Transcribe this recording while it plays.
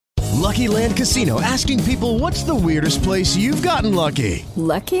Lucky Land Casino, asking people, what's the weirdest place you've gotten lucky?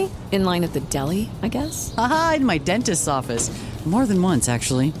 Lucky? In line at the deli, I guess? Aha, in my dentist's office. More than once,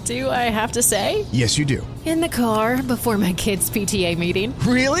 actually. Do I have to say? Yes, you do. In the car before my kids' PTA meeting.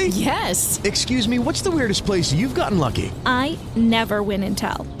 Really? Yes. Excuse me, what's the weirdest place you've gotten lucky? I never win and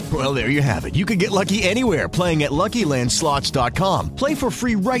tell. Well, there you have it. You can get lucky anywhere, playing at LuckyLandSlots.com. Play for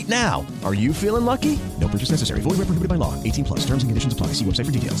free right now. Are you feeling lucky? No purchase necessary. Void where prohibited by law. 18 plus. Terms and conditions apply. See website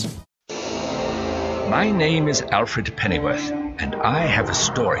for details. My name is Alfred Pennyworth, and I have a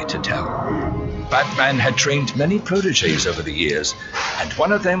story to tell. Batman had trained many protégés over the years, and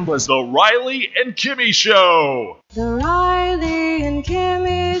one of them was The Riley and Kimmy Show. The Riley and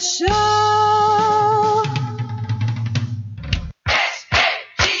Kimmy Show.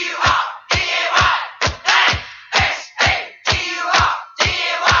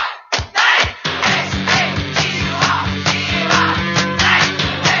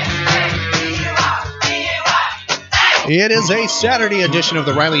 It is a Saturday edition of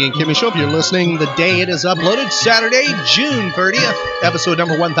the Riley and Kimmy Show. If you're listening, the day it is uploaded, Saturday, June 30th, episode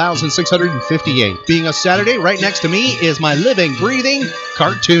number 1658. Being a Saturday, right next to me is my living, breathing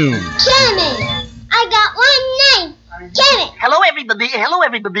cartoon. Kimmy! I got one name. Kimmy! Hello, everybody.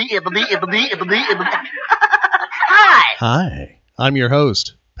 Hi! Hi, I'm your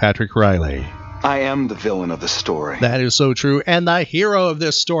host, Patrick Riley. I am the villain of the story. That is so true. And the hero of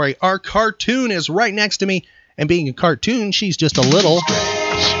this story, our cartoon, is right next to me. And being a cartoon, she's just a little...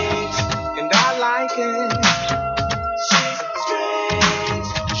 And I like it.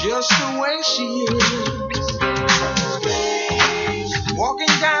 She's just the way she is.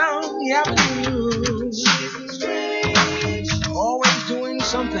 Walking down the avenue. Always doing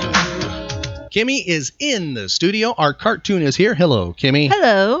something new. Kimmy is in the studio. Our cartoon is here. Hello, Kimmy.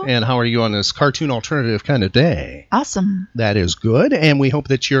 Hello. And how are you on this cartoon alternative kind of day? Awesome. That is good. And we hope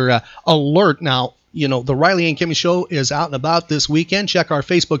that you're alert now. You know, the Riley and Kimmy Show is out and about this weekend. Check our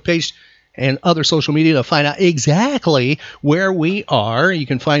Facebook page and other social media to find out exactly where we are. You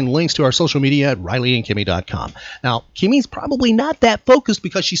can find links to our social media at RileyandKimmy.com. Now, Kimmy's probably not that focused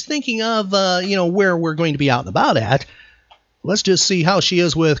because she's thinking of, where we're going to be out and about at. Let's just see how she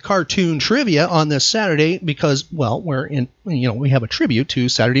is with cartoon trivia on this Saturday because, well, we have a tribute to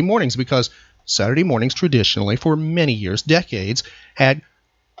Saturday mornings because Saturday mornings traditionally for many years, decades, had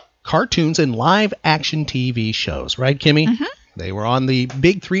cartoons and live action TV shows, right, Kimmy? Mm-hmm. They were on the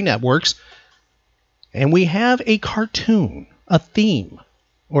big three networks. And we have a cartoon, a theme,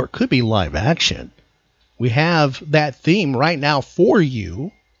 or it could be live action. We have that theme right now for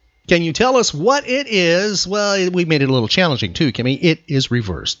you. Can you tell us what it is? Well, we made it a little challenging too, Kimmy. It is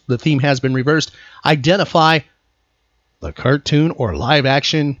reversed. The theme has been reversed. Identify the cartoon or live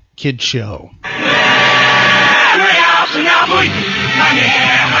action kid show.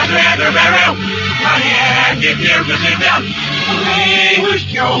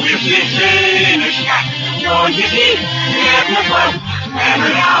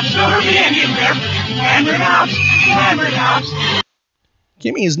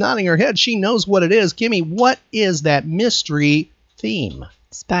 Kimmy is nodding her head. She knows what it is. Kimmy, what is that mystery theme?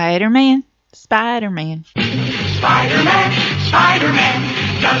 Spider-Man. Spider-Man. Spider-Man, Spider-Man,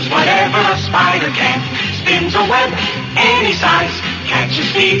 does whatever a spider can. Spins a web any size, catches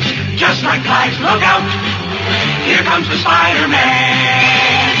thieves just like flies. Look out, here comes the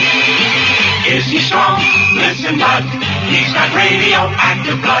Spider-Man. Is he strong? Listen, bud, he's got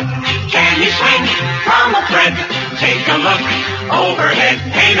radioactive blood. Can he swing from a thread? Take a look overhead.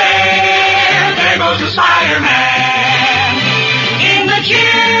 Hey there goes the Spider-Man. In the chill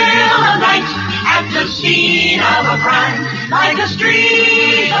of night, at the scene of a crime, like a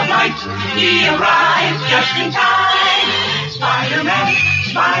streak of light, he arrives just in time. Spider-Man,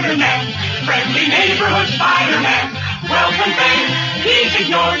 Spider-Man, friendly neighborhood Spider-Man, welcome fame, he's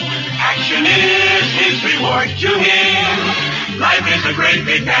ignored, action is his reward to him. Life is a great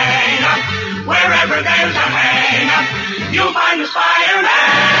big hang-up, wherever there's a hang-up, you'll find the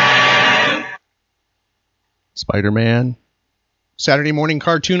Spider-Man. Spider-Man. Saturday morning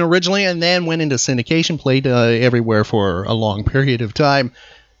cartoon originally, and then went into syndication, played everywhere for a long period of time.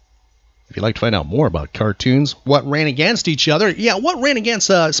 If you'd like to find out more about cartoons, what ran against each other, what ran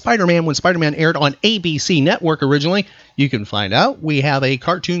against Spider-Man when Spider-Man aired on ABC Network originally, you can find out. We have a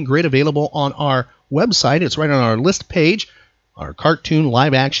cartoon grid available on our website. It's right on our list page, our cartoon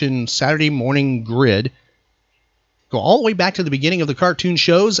live action Saturday morning grid. Go all the way back to the beginning of the cartoon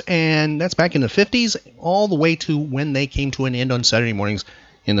shows, and that's back in the 50s, all the way to when they came to an end on Saturday mornings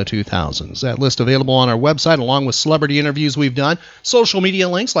in the 2000s. That list available on our website, along with celebrity interviews we've done, social media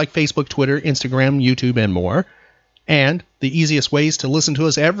links like Facebook, Twitter, Instagram, YouTube, and more. And the easiest ways to listen to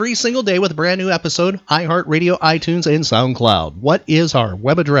us every single day with a brand new episode, iHeartRadio, iTunes, and SoundCloud. What is our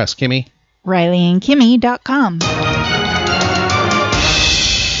web address, Kimmy? RileyandKimmy.com.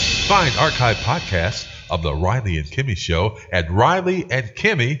 Find archive podcasts of The Riley and Kimmy Show at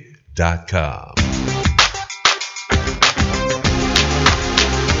RileyandKimmy.com.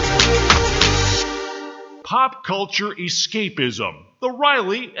 Pop culture escapism. The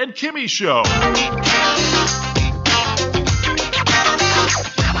Riley and Kimmy Show.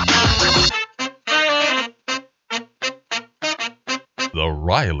 The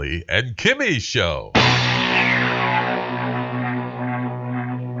Riley and Kimmy Show.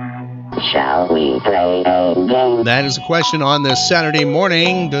 Shall we play a game? That is a question on this Saturday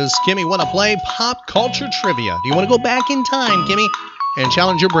morning. Does Kimmy want to play pop culture trivia? Do you want to go back in time, Kimmy, and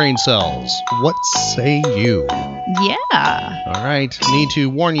challenge your brain cells? What say you? Yeah. All right. Need to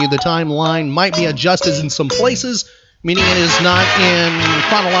warn you, the timeline might be adjusted in some places, meaning it is not in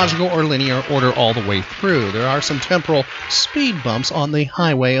chronological or linear order all the way through. There are some temporal speed bumps on the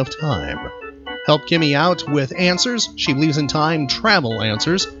highway of time. Help Kimmy out with answers. She believes in time travel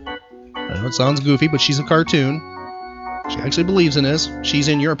answers. I know it sounds goofy, but she's a cartoon. She actually believes in this. She's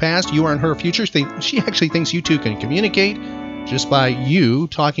in your past, you are in her future. She actually thinks you two can communicate just by you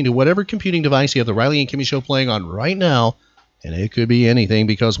talking to whatever computing device you have the Riley and Kimmy Show playing on right now. And it could be anything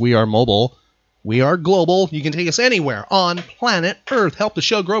because we are mobile. We are global. You can take us anywhere on planet Earth. Help the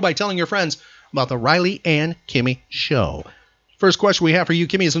show grow by telling your friends about the Riley and Kimmy Show. First question we have for you,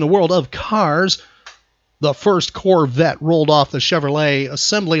 Kimmy, is in the world of cars. The first Corvette rolled off the Chevrolet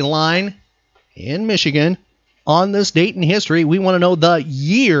assembly line in Michigan on this date in history. We want to know the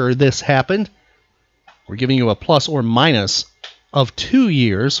year this happened. We're giving you a plus or minus of 2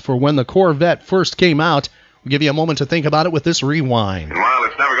 years for when the Corvette first came out. We'll give you a moment to think about it with this rewind. And while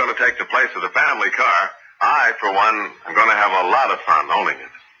it's never going to take the place of the family car, I, for one, am going to have a lot of fun owning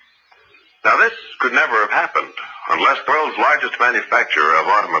it. Now, this could never have happened unless the world's largest manufacturer of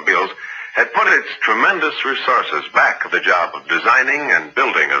automobiles had put its tremendous resources back of the job of designing and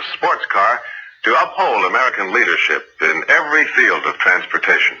building a sports car to uphold American leadership in every field of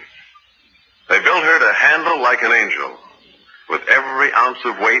transportation. They built her to handle like an angel, with every ounce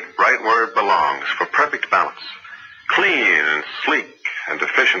of weight right where it belongs for perfect balance, clean and sleek and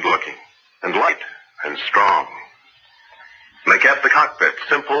efficient looking, and light and strong. They kept the cockpit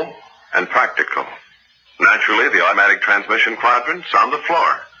simple and practical. Naturally, the automatic transmission quadrants on the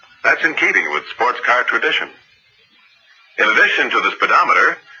floor. That's in keeping with sports car tradition. In addition to the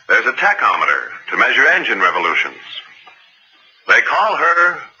speedometer, there's a tachometer to measure engine revolutions. They call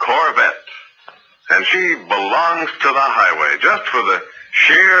her Corvette, and she belongs to the highway just for the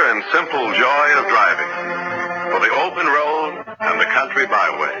sheer and simple joy of driving, for the open road and the country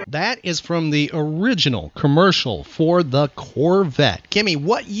byway. That is from the original commercial for the Corvette. Kimmy,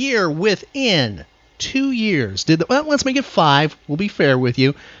 what year within 2 years did well, let's make it 5. We'll be fair with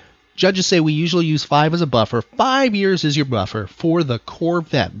you. Judges say we usually use 5 as a buffer. 5 years is your buffer for the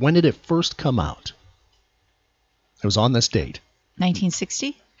Corvette. When did it first come out? It was on this date.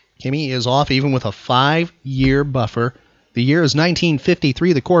 1960? Kimmy is off even with a 5-year buffer. The year is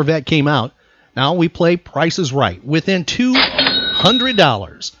 1953. The Corvette came out. Now we play Price is Right. Within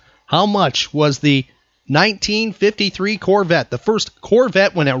 $200. How much was the 1953 Corvette, the first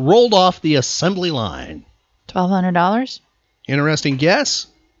Corvette when it rolled off the assembly line? $1,200? Interesting guess,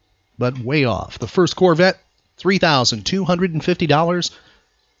 but way off. The first Corvette, $3,250.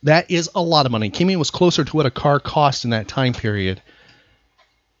 That is a lot of money. Kimmy was closer to what a car cost in that time period.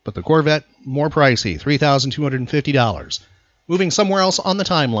 But the Corvette, more pricey, $3,250. Moving somewhere else on the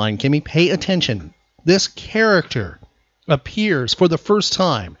timeline, Kimmy, pay attention. This character appears for the first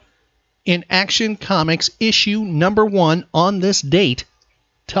time in Action Comics issue number 1 on this date.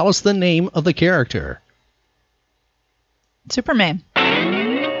 Tell us the name of the character. Superman.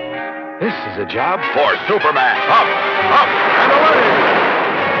 This is a job for Superman. Up, and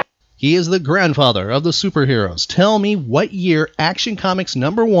away! He is the grandfather of the superheroes. Tell me what year Action Comics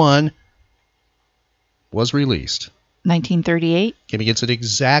number 1 was released. 1938. Kimmy gets it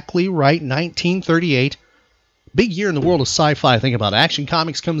exactly right, 1938. Big year in the world of sci-fi. Think about it. Action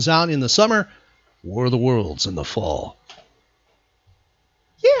Comics comes out in the summer, War of the Worlds in the fall.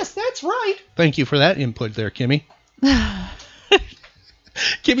 Yes, that's right. Thank you for that input there, Kimmy.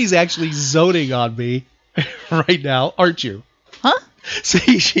 Kimmy's actually zoning on me right now, aren't you? Huh?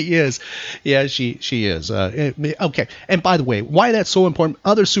 See, she is. Yeah, she is. Okay. And by the way, why that's so important,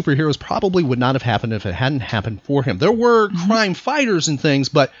 other superheroes probably would not have happened if it hadn't happened for him. There were crime fighters and things,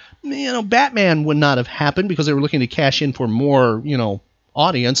 but, Batman would not have happened because they were looking to cash in for more,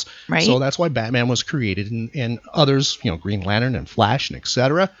 audience. Right. So that's why Batman was created, and others, Green Lantern and Flash and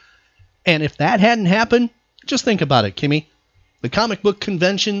etc. And if that hadn't happened, just think about it, Kimmy. The comic book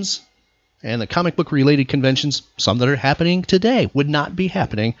conventions and the comic book related conventions, some that are happening today, would not be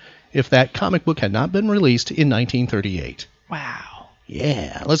happening if that comic book had not been released in 1938. Wow.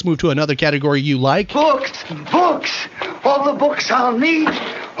 Yeah. Let's move to another category you like. Books! Books! All the books I'll need.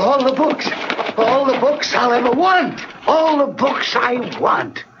 All the books. All the books I'll ever want. All the books I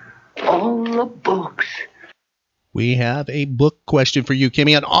want. All the books. We have a book question for you,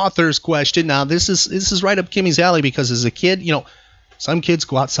 Kimmy, an author's question. Now, this is right up Kimmy's alley because as a kid, some kids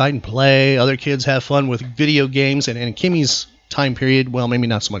go outside and play. Other kids have fun with video games. And in Kimmy's time period, well, maybe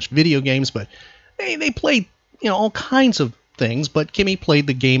not so much video games, but they played, all kinds of things. But Kimmy played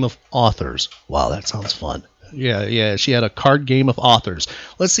the game of authors. Wow, that sounds fun. Yeah, she had a card game of authors.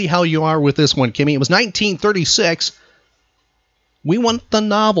 Let's see how you are with this one, Kimmy. It was 1936. We want the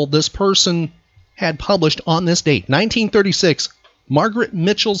novel this person had published on this date. 1936, Margaret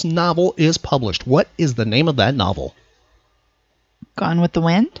Mitchell's novel is published. What is the name of that novel? Gone with the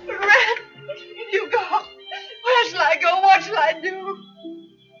Wind? You go. Where shall I go? What shall I do?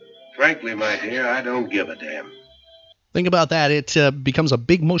 Frankly, my dear, I don't give a damn. Think about that. It becomes a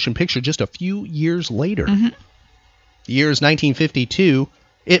big motion picture just a few years later. Mm-hmm. The year is 1952.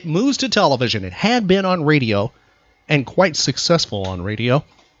 It moves to television. It had been on radio and quite successful on radio.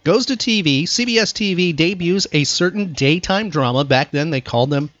 Goes to TV. CBS TV debuts a certain daytime drama. Back then, they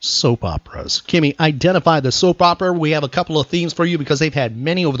called them soap operas. Kimmy, identify the soap opera. We have a couple of themes for you because they've had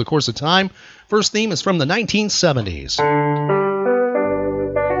many over the course of time. First theme is from the 1970s.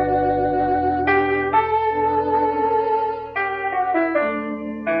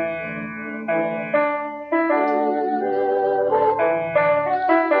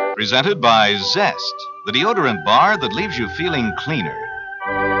 Presented by Zest, the deodorant bar that leaves you feeling cleaner.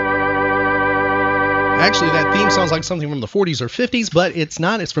 Actually, that theme sounds like something from the 40s or 50s, but it's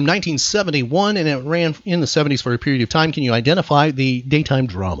not. It's from 1971, and it ran in the 70s for a period of time. Can you identify the daytime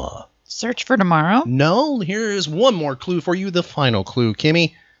drama? Search for Tomorrow? No. Here is one more clue for you, the final clue,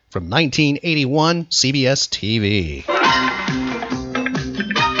 Kimmy. From 1981, CBS TV.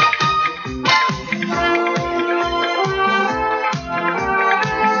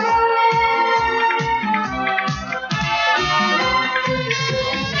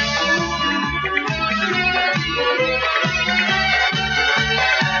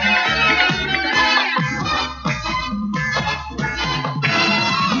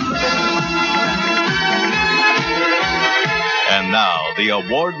 The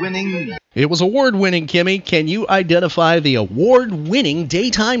award-winning... It was award-winning, Kimmy. Can you identify the award-winning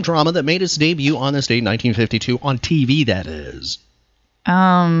daytime drama that made its debut on this date, 1952, on TV, that is?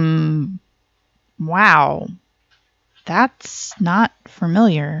 Wow. That's not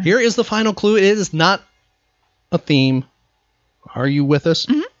familiar. Here is the final clue. It is not a theme. Are you with us?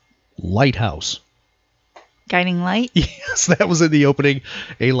 Mm-hmm. Lighthouse. Guiding Light? Yes, that was in the opening.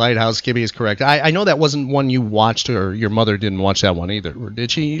 A Lighthouse, Kimmy is correct. I know that wasn't one you watched, or your mother didn't watch that one either, or did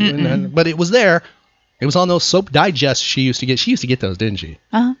she? But it was there. It was on those soap digests she used to get. She used to get those, didn't she?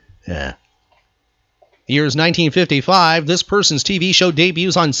 Uh-huh. Yeah. The year is 1955. This person's TV show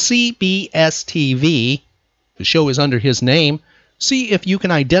debuts on CBS TV. The show is under his name. See if you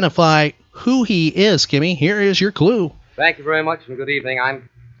can identify who he is, Kimmy. Here is your clue. Thank you very much, and good evening.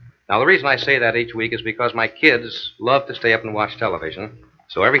 Now, the reason I say that each week is because my kids love to stay up and watch television.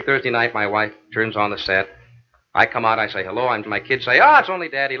 So every Thursday night, my wife turns on the set. I come out, I say hello, and my kids say, "Oh, it's only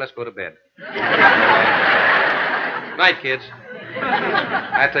Daddy, let's go to bed." Night, kids.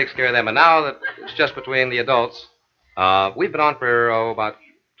 That takes care of them. And now that it's just between the adults, we've been on for about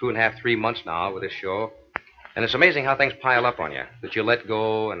 2.5, 3 months now with this show. And it's amazing how things pile up on you, that you let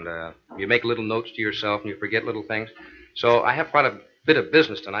go and you make little notes to yourself and you forget little things. So I have quite a bit of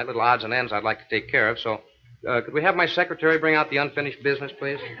business tonight, little odds and ends I'd like to take care of. So could we have my secretary bring out the unfinished business,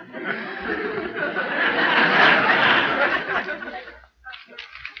 please?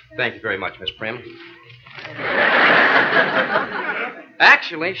 Thank you very much, Miss Prim.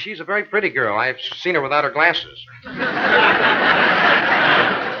 Actually, she's a very pretty girl. I've seen her without her glasses.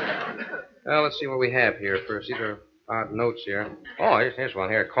 Well, let's see what we have here first. These are odd notes here. Oh, here's one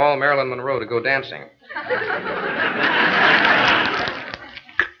here. Call Marilyn Monroe to go dancing.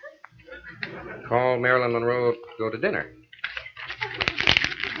 Call Marilyn Monroe to go to dinner.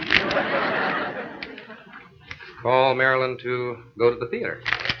 Call Marilyn to go to the theater.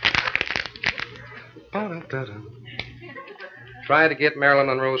 Try to get Marilyn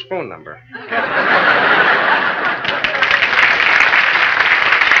Monroe's phone number.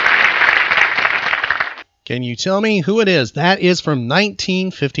 Can you tell me who it is? That is from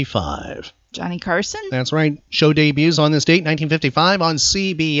 1955. Johnny Carson? That's right. Show debuts on this date, 1955, on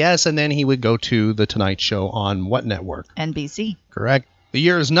CBS, and then he would go to The Tonight Show on what network? NBC. Correct. The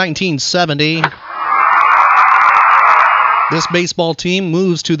year is 1970. This baseball team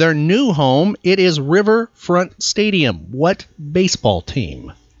moves to their new home. It is Riverfront Stadium. What baseball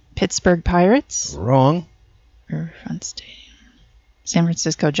team? Pittsburgh Pirates? Wrong. Riverfront Stadium. San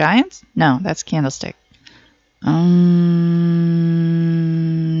Francisco Giants? No, that's Candlestick. Nope.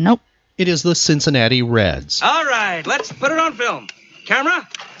 It is the Cincinnati Reds. All right, let's put it on film. Camera.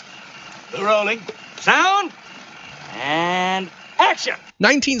 Rolling. Sound. And action.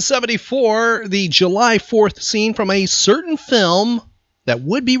 1974, the July 4th scene from a certain film that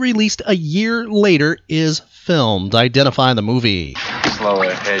would be released a year later is filmed. Identify the movie. Slow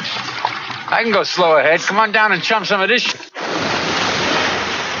ahead. I can go slow ahead. Come on down and chum some of this shit.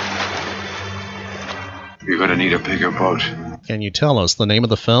 You're going to need a bigger boat. Can you tell us the name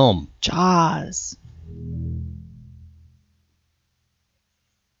of the film? Jaws.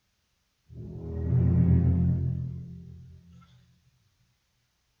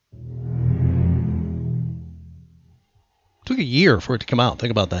 Took a year for it to come out. Think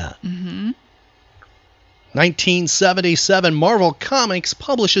about that. Mm-hmm. 1977, Marvel Comics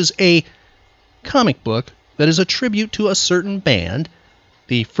publishes a comic book that is a tribute to a certain band.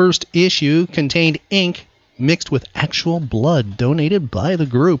 The first issue contained ink mixed with actual blood donated by the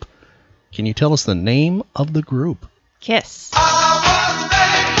group. Can you tell us the name of the group? Kiss.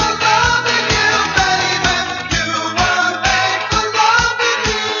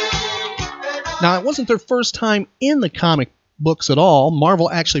 Now, it wasn't their first time in the comic books at all.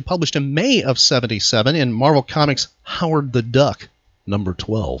 Marvel actually published in May of 77 in Marvel Comics Howard the Duck, number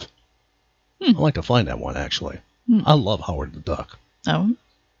 12. I'd like to find that one, actually. I love Howard the Duck. Oh?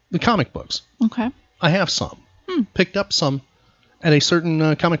 The comic books. Okay. I have some. Picked up some at a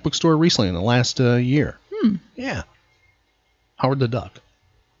certain comic book store recently in the last year. Yeah. Howard the Duck.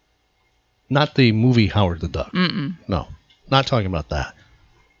 Not the movie Howard the Duck. No, not talking about that.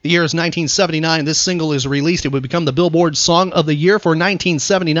 The year is 1979. This single is released. It would become the Billboard Song of the Year for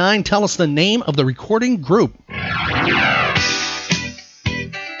 1979. Tell us the name of the recording group.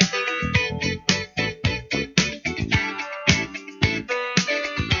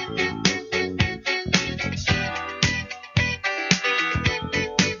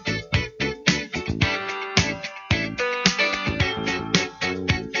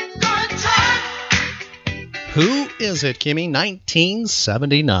 Who is it, Kimmy?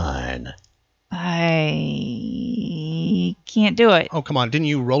 1979. I can't do it. Oh, come on. Didn't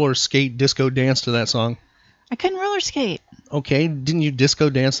you roller skate disco dance to that song? I couldn't roller skate. Okay. Didn't you disco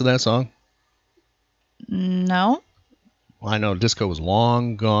dance to that song? No. Well, I know disco was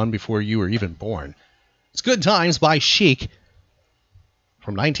long gone before you were even born. It's Good Times by Chic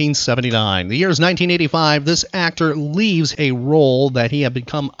from 1979. The year is 1985. This actor leaves a role that he had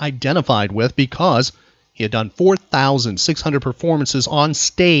become identified with because he had done 4,600 performances on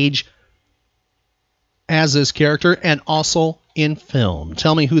stage as this character and also in film.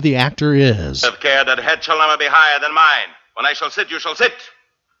 Tell me who the actor is. Have care that head shall never be higher than mine. When I shall sit, you shall sit.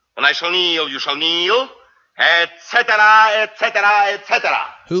 When I shall kneel, you shall kneel, etc., etc., etc.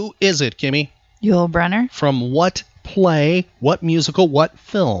 Who is it, Kimmy? Yul Brynner. From what play, what musical, what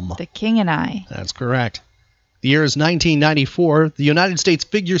film? The King and I. That's correct. The year is 1994. The United States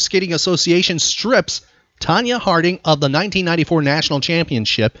Figure Skating Association strips Tanya Harding of the 1994 National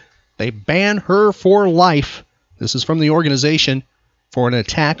Championship. They ban her for life. This is from the organization. For an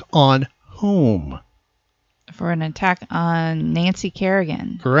attack on whom? For an attack on Nancy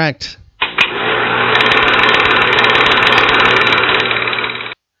Kerrigan. Correct.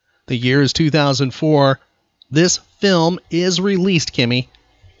 The year is 2004. This film is released, Kimmy.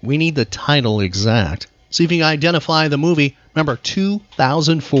 We need the title exact. See if you can identify the movie. Remember,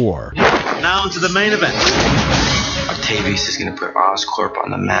 2004. Now to the main event. Octavius is going to put Oscorp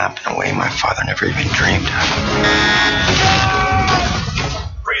on the map in a way my father never even dreamed of.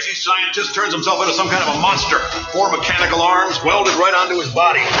 Crazy scientist turns himself into some kind of a monster. 4 mechanical arms welded right onto his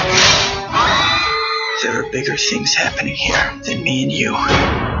body. There are bigger things happening here than me and you.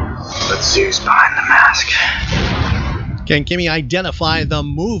 Let's see who's behind the mask. Can Kimmy identify the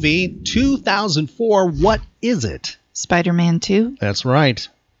movie 2004? What is it? Spider-Man 2. That's right.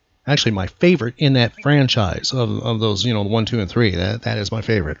 Actually, my favorite in that franchise of those, 1, 2, and 3. That is my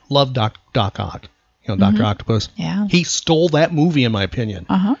favorite. Love Doc Ock. Dr. Octopus. Yeah. He stole that movie, in my opinion.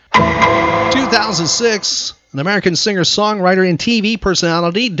 2006, an American singer, songwriter, and TV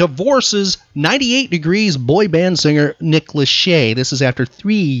personality divorces 98 Degrees boy band singer Nick Lachey. This is after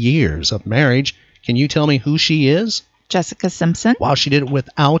 3 years of marriage. Can you tell me who she is? Jessica Simpson. Wow, she did it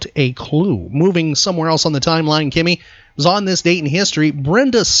without a clue. Moving somewhere else on the timeline, Kimmy, was on this date in history.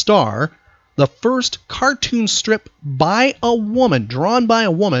 Brenda Starr, the first cartoon strip by a woman, drawn by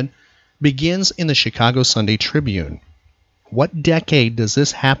a woman, begins in the Chicago Sunday Tribune. What decade does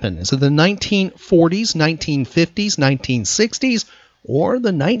this happen? Is it the 1940s, 1950s, 1960s, or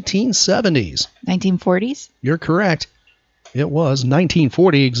the 1970s? 1940s? You're correct. It was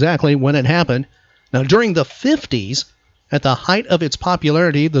 1940 exactly when it happened. Now, during the 50s, at the height of its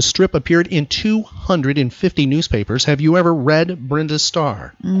popularity, the strip appeared in 250 newspapers. Have you ever read Brenda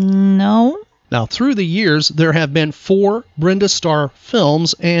Starr? No. Now, through the years, there have been 4 Brenda Starr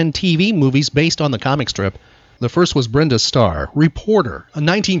films and TV movies based on the comic strip. The first was Brenda Starr, Reporter, a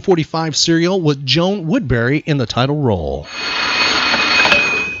 1945 serial with Joan Woodbury in the title role.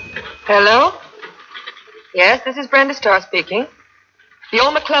 Hello? Yes, this is Brenda Starr speaking. The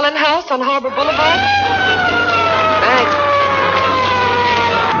old McClellan house on Harbor Boulevard? Thanks.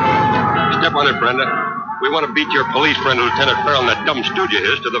 Step on it, Brenda. We want to beat your police friend, Lieutenant Farrell, and that dumb stooge of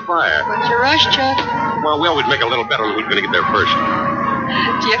his to the fire. What's your rush, Chuck? Well, we always make a little bet on who's going to get there first.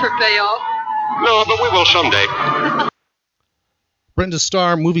 Do you ever pay off? No, but we will someday. Brenda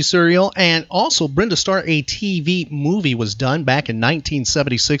Starr movie serial, and also Brenda Starr, a TV movie, was done back in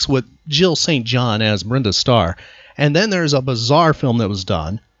 1976 with Jill St. John as Brenda Starr. And then there's a bizarre film that was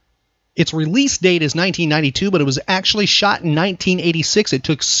done. Its release date is 1992, but it was actually shot in 1986. It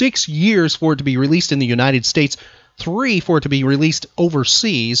took 6 years for it to be released in the United States, 3 for it to be released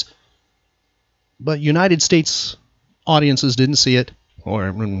overseas. But United States audiences didn't see it.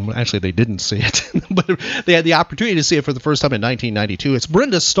 Or actually, they didn't see it, but they had the opportunity to see it for the first time in 1992. It's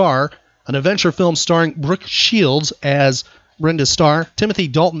Brenda Starr, an adventure film starring Brooke Shields as Brenda Starr, Timothy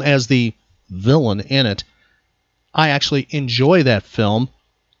Dalton as the villain in it. I actually enjoy that film.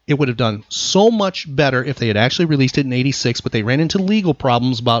 It would have done so much better if they had actually released it in 86, but they ran into legal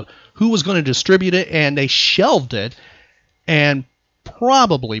problems about who was going to distribute it, and they shelved it. And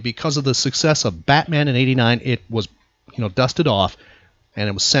probably because of the success of Batman in 89, it was, dusted off. And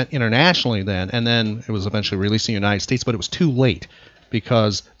it was sent internationally then, and then it was eventually released in the United States, but it was too late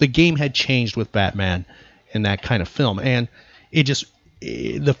because the game had changed with Batman in that kind of film. And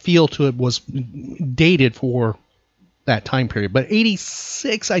the feel to it was dated for that time period. But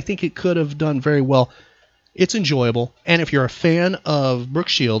 86, I think it could have done very well. It's enjoyable, and if you're a fan of Brooke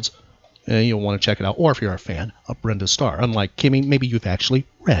Shields, you'll want to check it out. Or if you're a fan of Brenda Starr. Unlike Kimmy, maybe you've actually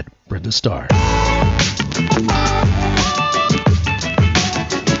read Brenda Starr.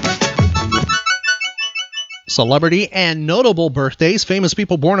 Celebrity and notable birthdays. Famous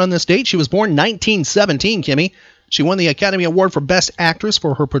people born on this date. She was born 1917, Kimmy. She won the Academy Award for Best Actress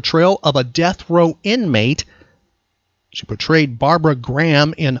for her portrayal of a death row inmate. She portrayed Barbara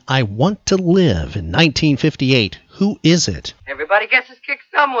Graham in I Want to Live in 1958. Who is it? Everybody gets his kick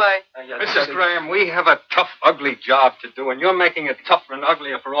some way. Mrs. Graham, we have a tough, ugly job to do, and you're making it tougher and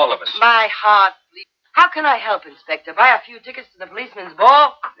uglier for all of us. My heart bleeds. How can I help, Inspector? Buy a few tickets to the policeman's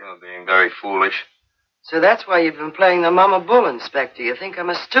ball? You're being very foolish. So that's why you've been playing the Mama Bull, Inspector. You think I'm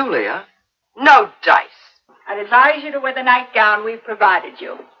a stoolie, huh? No dice. I'd advise you to wear the nightgown we've provided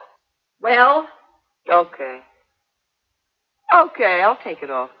you. Well? Okay, I'll take it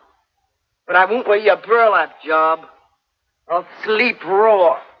off. But I won't wear your burlap job. I'll sleep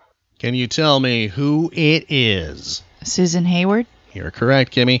raw. Can you tell me who it is? Susan Hayward? You're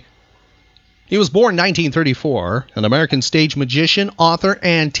correct, Kimmy. He was born 1934, an American stage magician, author,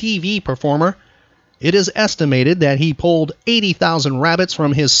 and TV performer. It is estimated that he pulled 80,000 rabbits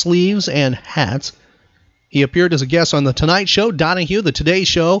from his sleeves and hats. He appeared as a guest on The Tonight Show, Donahue, The Today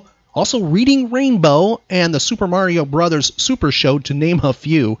Show, also Reading Rainbow, and the Super Mario Brothers Super Show, to name a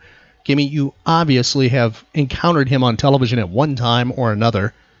few. Kimmy, you obviously have encountered him on television at one time or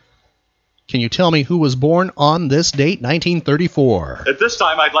another. Can you tell me who was born on this date, 1934? At this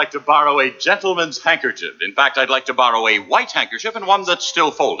time, I'd like to borrow a gentleman's handkerchief. In fact, I'd like to borrow a white handkerchief and one that's still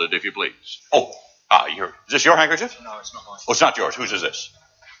folded, if you please. Is this your handkerchief? No, it's not mine. Oh, it's not yours. Whose is this?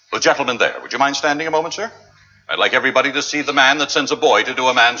 The gentleman there. Would you mind standing a moment, sir? I'd like everybody to see the man that sends a boy to do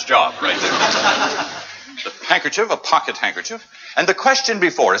a man's job right there. The handkerchief, a pocket handkerchief. And the question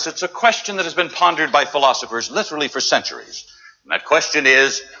before us, it's a question that has been pondered by philosophers literally for centuries. And that question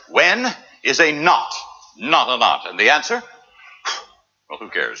is, when is a knot not a knot? And the answer? Well, who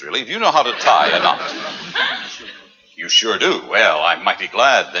cares, really? Do you know how to tie a knot? You sure do. Well, I'm mighty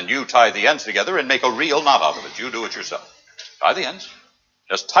glad. Then you tie the ends together and make a real knot out of it. You do it yourself. Tie the ends.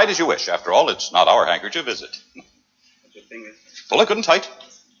 As tight as you wish. After all, it's not our handkerchief, is it? Pull it good and tight.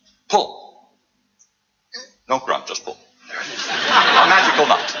 Pull. Don't grunt, just pull. A magical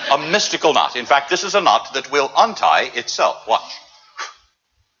knot. A mystical knot. In fact, this is a knot that will untie itself. Watch.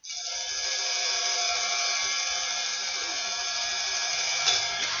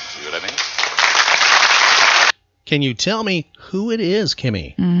 See what I mean? Can you tell me who it is,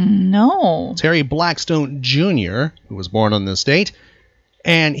 Kimmy? No. It's Harry Blackstone Jr., who was born on this date.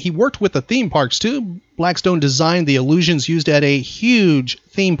 And he worked with the theme parks, too. Blackstone designed the illusions used at a huge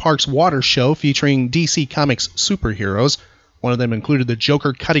theme parks water show featuring DC Comics superheroes. One of them included the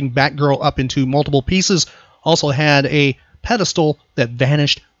Joker cutting Batgirl up into multiple pieces. Also had a pedestal that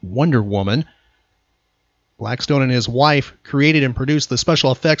vanished Wonder Woman. Blackstone and his wife created and produced the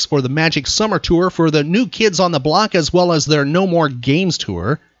special effects for the Magic Summer Tour for the New Kids on the Block, as well as their No More Games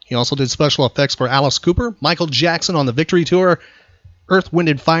Tour. He also did special effects for Alice Cooper, Michael Jackson on the Victory Tour, Earth, Wind,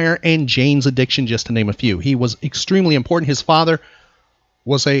 and Fire, and Jane's Addiction, just to name a few. He was extremely important. His father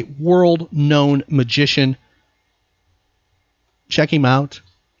was a world-known magician. Check him out,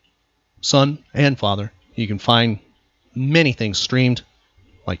 son and father. You can find many things streamed,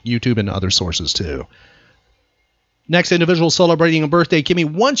 like YouTube and other sources, too. Next individual celebrating a birthday, Kimmy.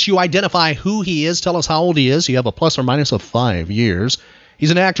 Once you identify who he is, tell us how old he is. You have a plus or minus of 5 years.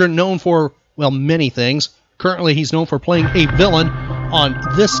 He's an actor known for, well, many things. Currently, he's known for playing a villain on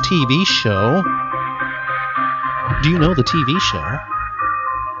this TV show. Do you know the TV show?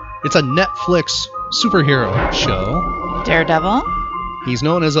 It's a Netflix superhero show. Daredevil? He's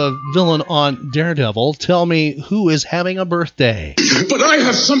known as a villain on Daredevil. Tell me who is having a birthday. But I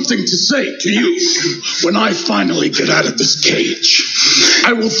have something to say to you. When I finally get out of this cage,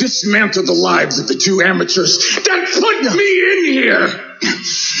 I will dismantle the lives of the two amateurs that put me in here.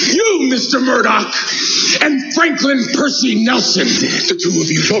 You, Mr. Murdoch, and Franklin Percy Nelson. The two of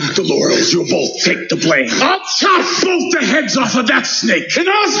you took the laurels. You'll both take the blame. I'll chop both the heads off of that snake, and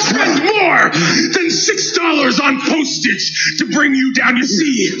I'll spend more than $6 on postage to bring you down. You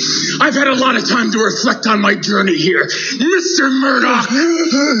see, I've had a lot of time to reflect on my journey here. Mr. Murdoch,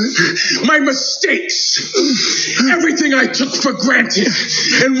 my mistakes, everything I took for granted.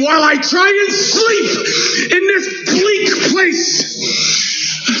 And while I try and sleep in this bleak place,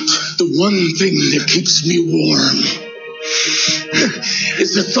 the one thing that keeps me warm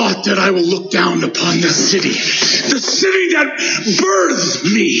is the thought that I will look down upon this city. The city that birthed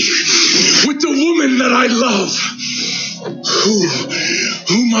me with the woman that I love.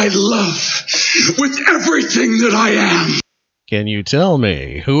 Whom I love with everything that I am. Can you tell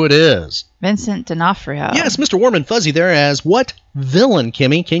me who it is? Vincent D'Onofrio. Yes, Mr. Warm and Fuzzy there as what villain,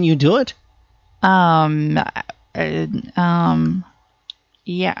 Kimmy? Can you do it?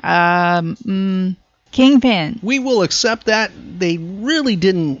 Kingpin. We will accept that. They really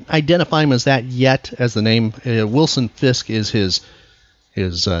didn't identify him as that yet, as the name. Wilson Fisk is his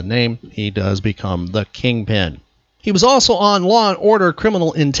name. He does become the Kingpin. He was also on Law and Order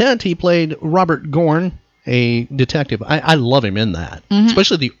Criminal Intent. He played Robert Gorn, a detective. I love him in that,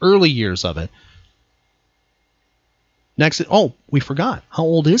 especially the early years of it. Next, we forgot. How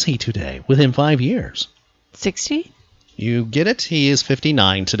old is he today? Within 5 years. 60? You get it? He is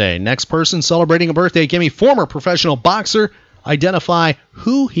 59 today. Next person celebrating a birthday, Kimmy, former professional boxer. Identify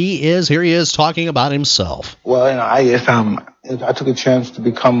who he is. Here he is talking about himself. Well, I took a chance to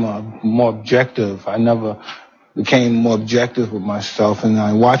become more objective. I never became more objective with myself, and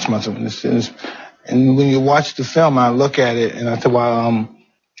I watched myself in this. And when you watch the film, I look at it, and I said, well,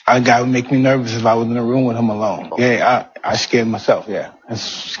 a guy would make me nervous if I was in a room with him alone. Yeah, I scared myself, yeah. That's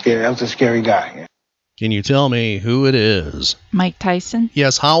scary. I was a scary guy, yeah. Can you tell me who it is? Mike Tyson?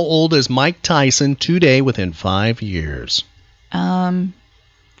 Yes, how old is Mike Tyson today within 5 years?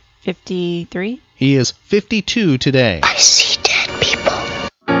 53? He is 52 today. I see dead people.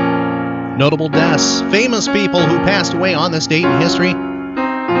 Notable deaths. Famous people who passed away on this date in history.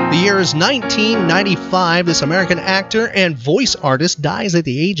 The year is 1995. This American actor and voice artist dies at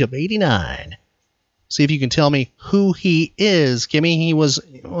the age of 89. See if you can tell me who he is, Kimmy. He was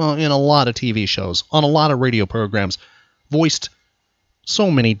in a lot of TV shows, on a lot of radio programs, voiced so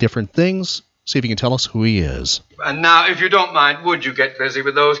many different things. See if you can tell us who he is. And now, if you don't mind, would you get busy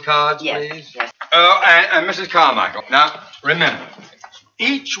with those cards, please? Yes. Oh, and Mrs. Carmichael, now, remember,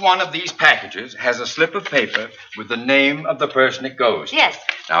 each one of these packages has a slip of paper with the name of the person it goes to. Yes.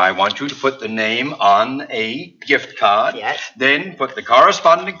 Now, I want you to put the name on a gift card. Yes. Then put the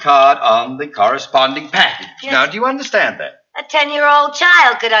corresponding card on the corresponding package. Yes. Now, do you understand that? A 10-year-old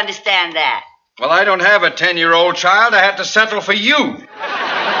child could understand that. Well, I don't have a 10-year-old child. I had to settle for you.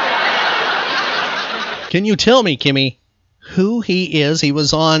 Can you tell me, Kimmy, who he is? He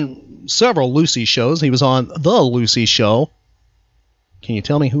was on several Lucy shows. He was on The Lucy Show. Can you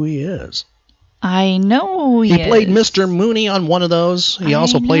tell me who he is? I know he played Mr. Mooney on one of those. He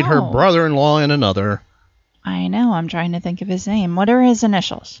also played her brother-in-law in another. I know. I'm trying to think of his name. What are his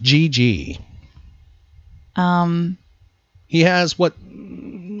initials? GG. He has what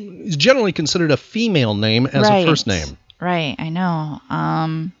is generally considered a female name as a first name. Right, I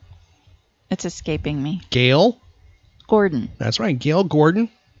know. It's escaping me. Gail Gordon. That's right, Gail Gordon.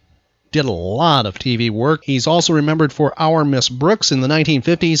 Did a lot of TV work. He's also remembered for Our Miss Brooks in the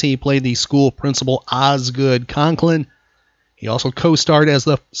 1950s. He played the school principal Osgood Conklin. He also co-starred as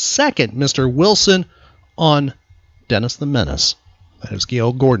the second Mr. Wilson on Dennis the Menace. That is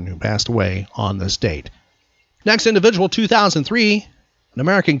Gail Gordon, who passed away on this date. Next individual, 2003, an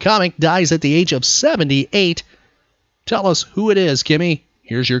American comic, dies at the age of 78. Tell us who it is, Kimmy.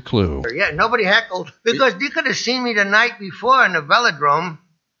 Here's your clue. Yeah, nobody heckled. Because you could have seen me the night before in the Velodrome.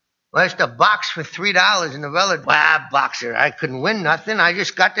 Well, it's the box for $3 in the Velodrome. Well, boxer, I couldn't win nothing. I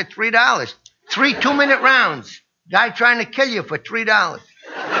just got the $3. 3 2-minute rounds. Guy trying to kill you for $3.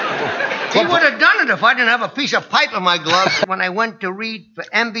 He would have done it if I didn't have a piece of pipe in my glove when I went to read for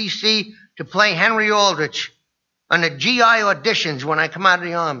NBC to play Henry Aldrich on the GI auditions when I come out of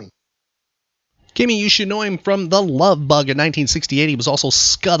the Army. Kimmy, you should know him from The Love Bug in 1968. He was also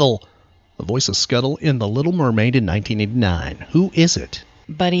Scuttle, the voice of Scuttle in The Little Mermaid in 1989. Who is it?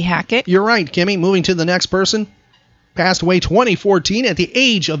 Buddy Hackett. You're right, Kimmy. Moving to the next person. Passed away 2014 at the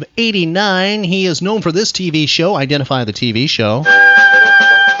age of 89. He is known for this TV show. Identify the TV show.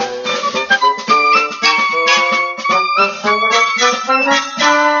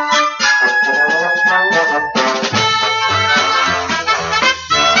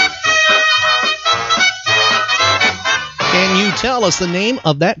 Tell us the name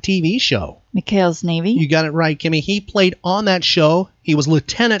of that TV show. McHale's Navy. You got it right, Kimmy. He played on that show. He was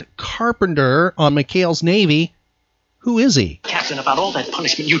Lieutenant Carpenter on McHale's Navy. Who is he? Captain, about all that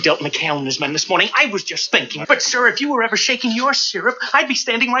punishment you dealt McHale and his men this morning, I was just thinking. But, sir, if you were ever shaking your syrup, I'd be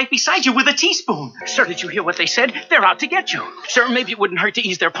standing right beside you with a teaspoon. Sir, did you hear what they said? They're out to get you. Sir, maybe it wouldn't hurt to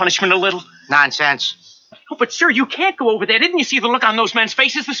ease their punishment a little. Nonsense. Oh, but, sir, you can't go over there. Didn't you see the look on those men's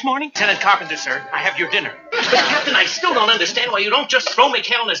faces this morning? Lieutenant Carpenter, sir, I have your dinner. But, Captain, I still don't understand why you don't just throw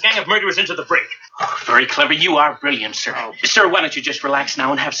McHale and his gang of murderers into the brig. Oh, very clever. You are brilliant, sir. Oh. Sir, why don't you just relax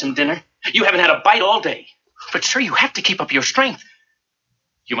now and have some dinner? You haven't had a bite all day. But, sir, you have to keep up your strength.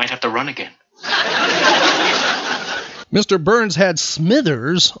 You might have to run again. Mr. Burns had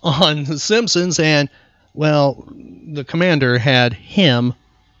Smithers on The Simpsons, and, well, the commander had him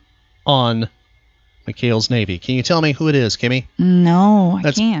on McHale's Navy. Can you tell me who it is, Kimmy? No,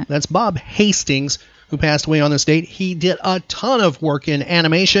 I can't. That's Bob Hastings, who passed away on this date. He did a ton of work in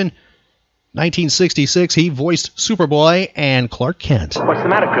animation. 1966, he voiced Superboy and Clark Kent. What's the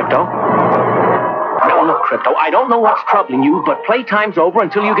matter, Crypto? No, look, Crypto, I don't know what's troubling you, but playtime's over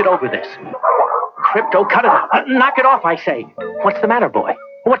until you get over this. Crypto, cut it out. Knock it off, I say. What's the matter, boy?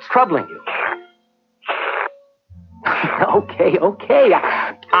 What's troubling you? Okay.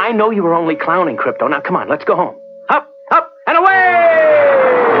 I know you were only clowning, Crypto. Now, come on, let's go home. Up, and away!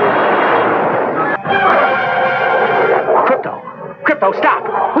 Crypto,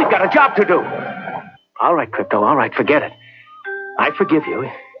 stop. We've got a job to do. All right, Crypto, all right, forget it. I forgive you,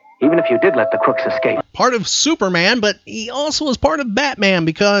 even if you did let the crooks escape. Part of Superman, but he also was part of Batman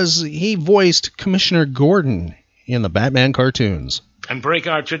because he voiced Commissioner Gordon in the Batman cartoons. And break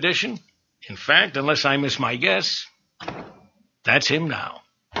our tradition? In fact, unless I miss my guess, that's him now.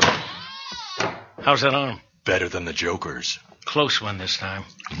 How's that arm? Better than the Joker's. Close one this time.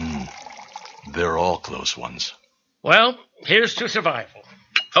 They're all close ones. Well, here's to survival.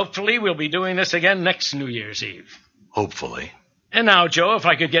 Hopefully we'll be doing this again next New Year's Eve. Hopefully. And now, Joe, if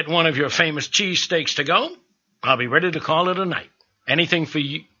I could get one of your famous cheesesteaks to go, I'll be ready to call it a night. Anything for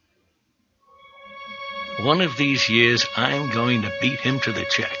you. One of these years, I'm going to beat him to the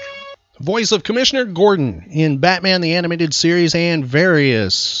check. Voice of Commissioner Gordon in Batman the Animated Series and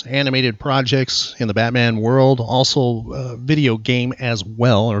various animated projects in the Batman world. Also video game as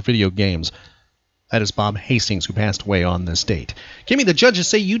well, or video games. That is Bob Hastings, who passed away on this date. Kimmy, the judges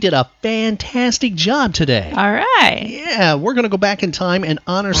say you did a fantastic job today. All right. Yeah, we're going to go back in time and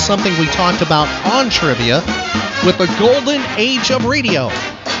honor something we talked about on trivia with the golden age of radio.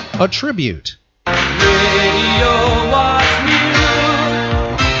 A tribute. Radio was new.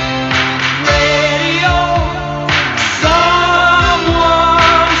 Radio, someone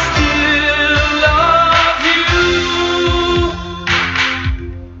still loves you.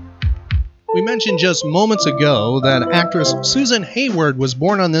 We mentioned just moments ago that actress Susan Hayward was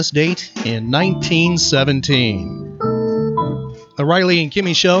born on this date in 1917. The Riley and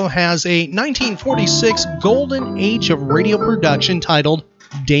Kimmy Show has a 1946 golden age of radio production titled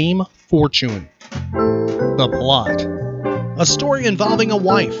Dame Fortune. The plot. A story involving a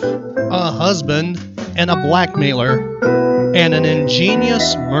wife, a husband, and a blackmailer, and an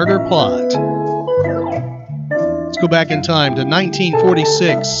ingenious murder plot. Let's go back in time to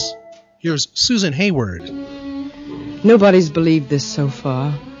 1946. Here's Susan Hayward. Nobody's believed this so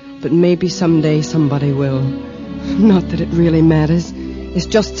far, but maybe someday somebody will. Not that it really matters. It's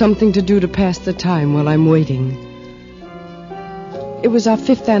just something to do to pass the time while I'm waiting. It was our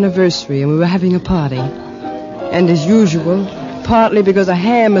 5th anniversary, and we were having a party. And as usual, partly because a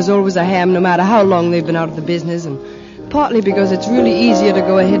ham is always a ham no matter how long they've been out of the business, and partly because it's really easier to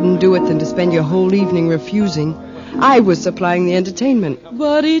go ahead and do it than to spend your whole evening refusing, I was supplying the entertainment.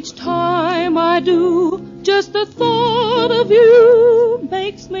 But each time I do, just the thought of you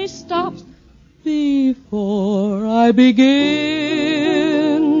makes me stop before I begin.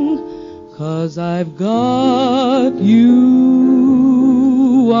 'Cause I've got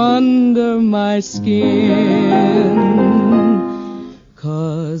you under my skin.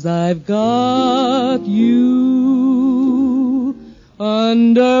 'Cause I've got you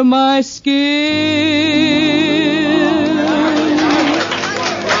under my skin.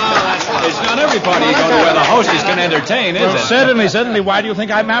 It's not every party you go to where the hostess can entertain, is it? Certainly. Why do you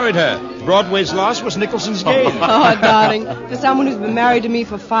think I married her? Broadway's loss was Nicholson's gain. Oh, darling, for someone who's been married to me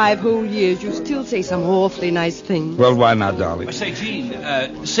for 5 whole years, you still say some awfully nice things. Well, why not, darling? Say, Gene,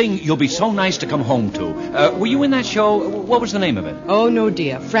 sing You'll Be So Nice to Come Home To. Were you in that show? What was the name of it? Oh, no,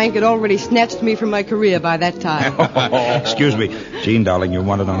 dear. Frank had already snatched me from my career by that time. Excuse me. Jean, darling, you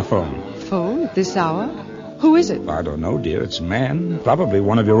wanted on the phone. Phone? At this hour? Who is it? I don't know, dear. It's a man. Probably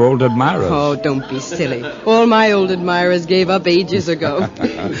one of your old admirers. Oh, don't be silly. All my old admirers gave up ages ago.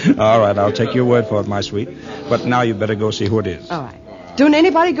 All right, I'll take your word for it, my sweet. But now you better go see who it is. All right. Don't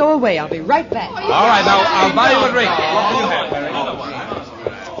anybody go away. I'll be right back. All right, now, I'll buy you a drink.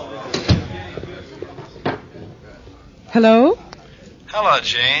 Hello? Hello,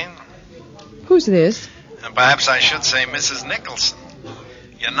 Jane. Who's this? And perhaps I should say Mrs. Nicholson.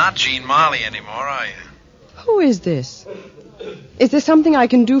 You're not Jean Marley anymore, are you? Who is this? Is there something I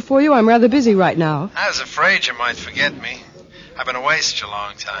can do for you? I'm rather busy right now. I was afraid you might forget me. I've been away such a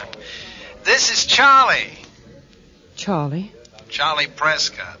long time. This is Charlie. Charlie? Charlie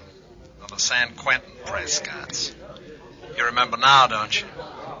Prescott. Of the San Quentin Prescotts. You remember now, don't you?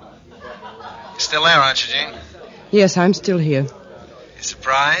 You're still there, aren't you, Jean? Yes, I'm still here. You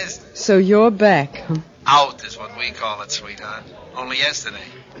surprised? So you're back, huh? Out is what we call it, sweetheart. Only yesterday.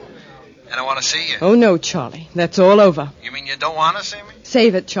 And I want to see you. Oh, no, Charlie. That's all over. You mean you don't want to see me?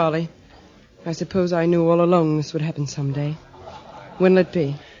 Save it, Charlie. I suppose I knew all along this would happen someday. When'll it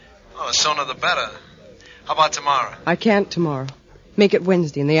be? Oh, the sooner the better. How about tomorrow? I can't tomorrow. Make it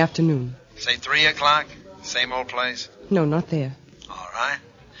Wednesday in the afternoon. Say 3 o'clock? Same old place? No, not there. All right.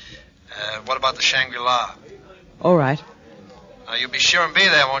 What about the Shangri-La? All right. Now, you'll be sure and be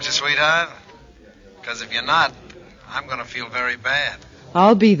there, won't you, sweetheart? Because if you're not, I'm going to feel very bad.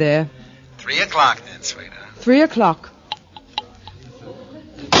 I'll be there. 3 o'clock then, sweetheart. 3 o'clock.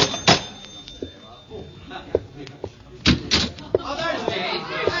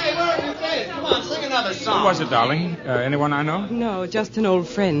 Who was it, darling? Anyone I know? No, just an old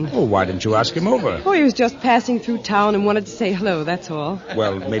friend. Oh, why didn't you ask him over? Oh, he was just passing through town and wanted to say hello, that's all.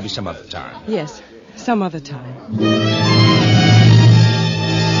 Well, maybe some other time. Yes, some other time.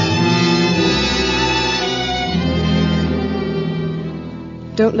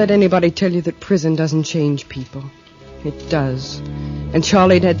 Don't let anybody tell you that prison doesn't change people. It does. And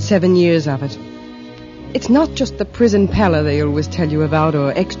Charlie'd had 7 years of it. It's not just the prison pallor they always tell you about,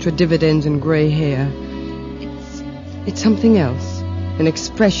 or extra dividends and gray hair. It's something else. An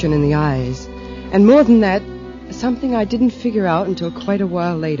expression in the eyes. And more than that, something I didn't figure out until quite a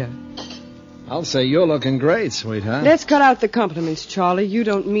while later. I'll say you're looking great, sweetheart. Let's cut out the compliments, Charlie. You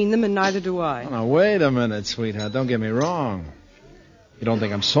don't mean them, and neither do I. Now, wait a minute, sweetheart. Don't get me wrong. You don't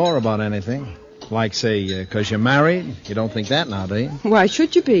think I'm sore about anything? Like, say, because you're married? You don't think that now, do you? Why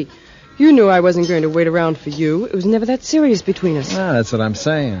should you be? You knew I wasn't going to wait around for you. It was never that serious between us. Ah, that's what I'm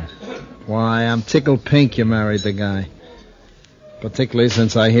saying. Why, I'm tickled pink you married the guy. Particularly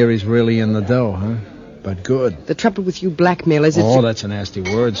since I hear he's really in the dough, huh? But good. The trouble with you blackmailers is... Oh, that's a nasty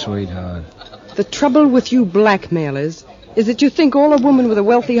word, sweetheart. The trouble with you blackmailers is that you think all a woman with a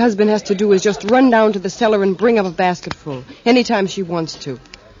wealthy husband has to do is just run down to the cellar and bring up a basketful anytime she wants to.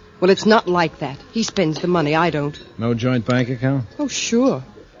 Well, it's not like that. He spends the money, I don't. No joint bank account? Oh, sure.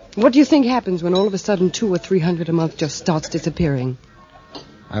 What do you think happens when all of a sudden $200 or $300 a month just starts disappearing?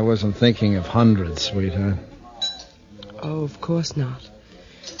 I wasn't thinking of hundreds, sweetheart. Oh, of course not.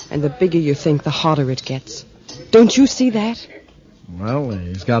 And the bigger you think, the harder it gets. Don't you see that? Well,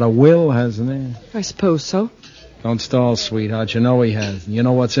 he's got a will, hasn't he? I suppose so. Don't stall, sweetheart. You know he has. You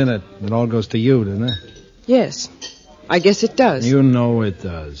know what's in it. It all goes to you, doesn't it? Yes. I guess it does. You know it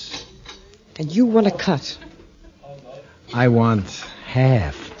does. And you want a cut. I want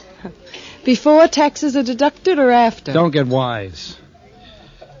half. Before taxes are deducted or after? Don't get wise.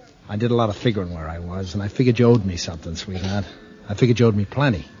 I did a lot of figuring where I was, and I figured you owed me something, sweetheart. I figured you owed me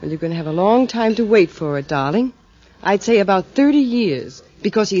plenty. Well, you're going to have a long time to wait for it, darling. I'd say about 30 years,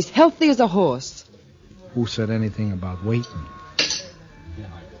 because he's healthy as a horse. Who said anything about waiting?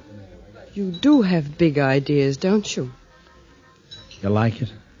 You do have big ideas, don't you? You like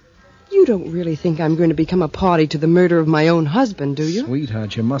it? You don't really think I'm going to become a party to the murder of my own husband, do you?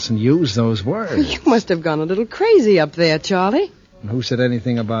 Sweetheart, you mustn't use those words. You must have gone a little crazy up there, Charlie. And who said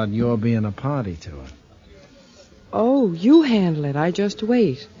anything about your being a party to it? Oh, you handle it. I just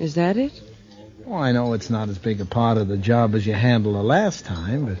wait. Is that it? Well, I know it's not as big a part of the job as you handled the last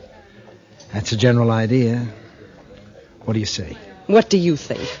time, but that's a general idea. What do you say? What do you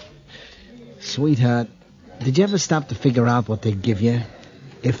think? Sweetheart, did you ever stop to figure out what they'd give you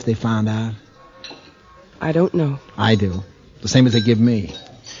if they found out? I don't know. I do. The same as they give me.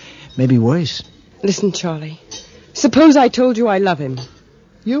 Maybe worse. Listen, Charlie. Suppose I told you I love him.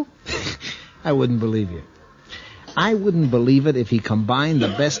 You? I wouldn't believe you. I wouldn't believe it if he combined the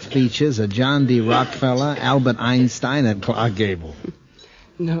best features of John D. Rockefeller, Albert Einstein, and Clark Gable.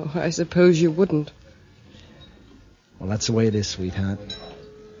 No, I suppose you wouldn't. Well, that's the way it is, sweetheart.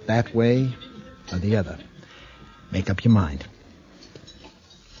 That way or the other. Make up your mind.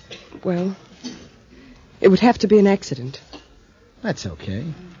 Well, it would have to be an accident. That's okay.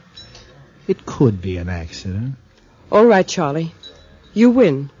 It could be an accident. All right, Charlie. You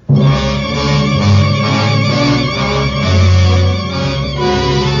win.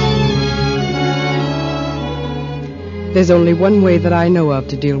 There's only one way that I know of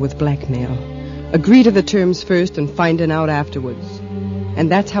to deal with blackmail. Agree to the terms first and find out afterwards. And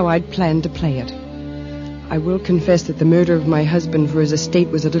that's how I'd planned to play it. I will confess that the murder of my husband for his estate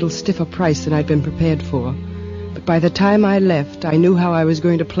was a little stiffer price than I'd been prepared for. But by the time I left, I knew how I was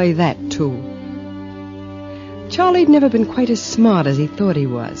going to play that, too. Charlie'd never been quite as smart as he thought he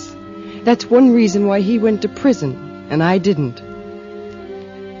was. That's one reason why he went to prison, and I didn't.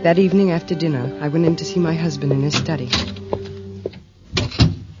 That evening after dinner, I went in to see my husband in his study.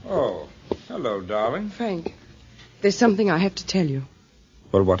 Oh, hello, darling. Frank, there's something I have to tell you.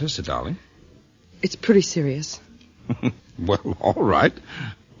 Well, what is it, darling? It's pretty serious. Well, all right.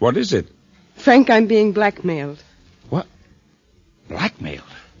 What is it? Frank, I'm being blackmailed. What? Blackmailed?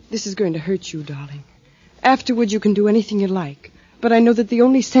 This is going to hurt you, darling. Afterward, you can do anything you like. But I know that the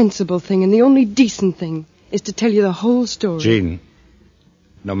only sensible thing and the only decent thing is to tell you the whole story. Jean,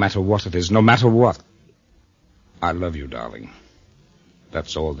 no matter what it is, no matter what, I love you, darling.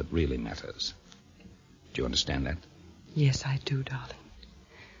 That's all that really matters. Do you understand that? Yes, I do, darling.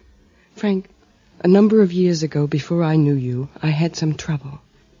 Frank, a number of years ago, before I knew you, I had some trouble.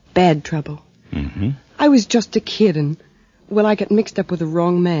 Bad trouble. Mm-hmm. I was just a kid and, well, I got mixed up with the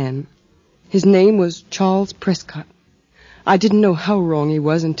wrong man. His name was Charles Prescott. I didn't know how wrong he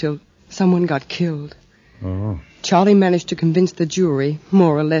was until someone got killed. Oh. Charlie managed to convince the jury,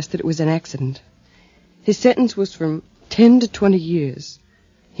 more or less, that it was an accident. His sentence was from 10 to 20 years.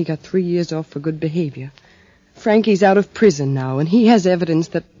 He got 3 years off for good behavior. Frankie's out of prison now, and he has evidence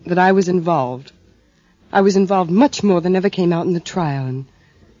that I was involved. I was involved much more than ever came out in the trial, and...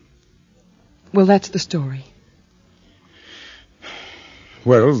 well, that's the story.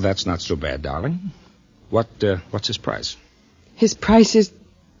 Well, that's not so bad, darling. What's his price? His price is...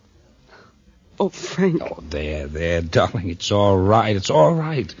 oh, Frank. Oh, there, darling. It's all right. It's all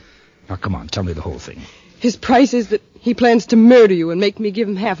right. Now, come on, tell me the whole thing. His price is that he plans to murder you and make me give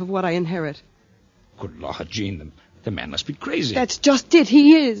him half of what I inherit. Good Lord, Jean, the man must be crazy. That's just it.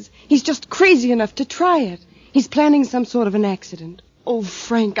 He is. He's just crazy enough to try it. He's planning some sort of an accident. Oh,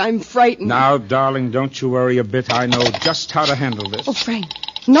 Frank, I'm frightened. Now, darling, don't you worry a bit. I know just how to handle this. Oh, Frank,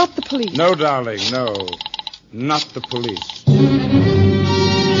 not the police. No, darling, no. Not the police.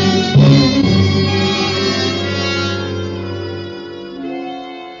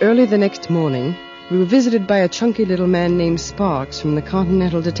 Early the next morning, we were visited by a chunky little man named Sparks from the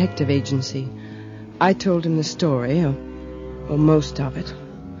Continental Detective Agency. I told him the story, or most of it.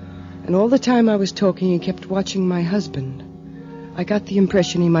 And all the time I was talking, he kept watching my husband. I got the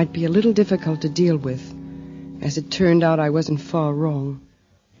impression he might be a little difficult to deal with. As it turned out, I wasn't far wrong.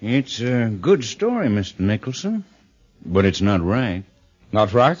 It's a good story, Mr. Nicholson, but it's not right.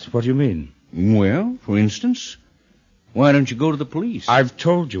 Not right? What do you mean? Well, for instance, why don't you go to the police? I've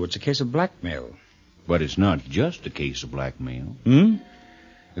told you it's a case of blackmail. But it's not just a case of blackmail.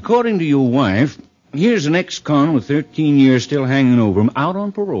 According to your wife, here's an ex-con with 13 years still hanging over him, out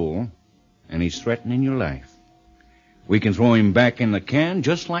on parole, and he's threatening your life. We can throw him back in the can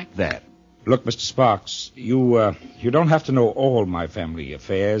just like that. Look, Mr. Sparks, you don't have to know all my family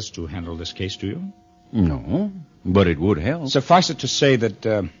affairs to handle this case, do you? No, but it would help. Suffice it to say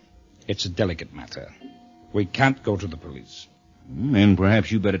that it's a delicate matter. We can't go to the police. And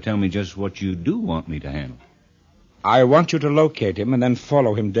perhaps you better tell me just what you do want me to handle. I want you to locate him and then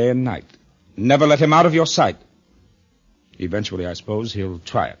follow him day and night. Never let him out of your sight. Eventually, I suppose, he'll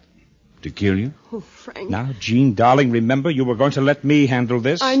try it. To kill you? Oh, Frank. Now, Jean, darling, remember you were going to let me handle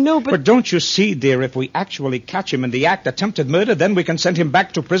this? I know, but... But don't you see, dear, if we actually catch him in the act attempted murder, then we can send him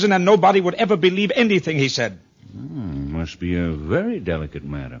back to prison and nobody would ever believe anything he said. Must be a very delicate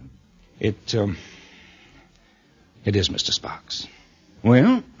matter. It is, Mr. Sparks.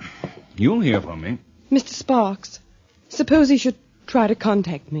 Well, you'll hear from me. Mr. Sparks, suppose he should try to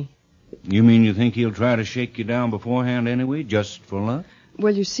contact me. You mean you think he'll try to shake you down beforehand anyway, just for luck?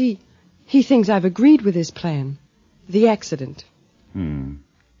 Well, you see, he thinks I've agreed with his plan. The accident. The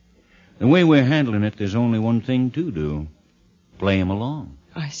way we're handling it, there's only one thing to do. Play him along.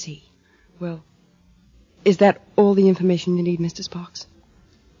 I see. Well, is that all the information you need, Mr. Sparks?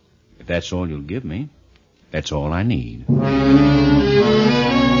 If that's all you'll give me, that's all I need.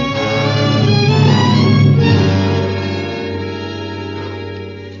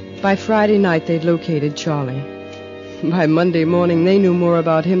 By Friday night, they'd located Charlie. By Monday morning, they knew more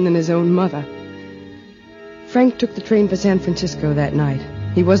about him than his own mother. Frank took the train for San Francisco that night.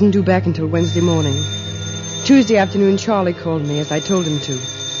 He wasn't due back until Wednesday morning. Tuesday afternoon, Charlie called me, as I told him to.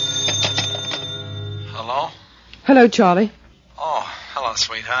 Hello? Hello, Charlie. Oh, hello,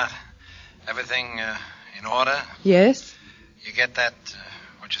 sweetheart. Everything in order? Yes? You get that,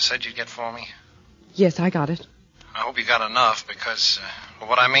 what you said you'd get for me? Yes, I got it. I hope you got enough because,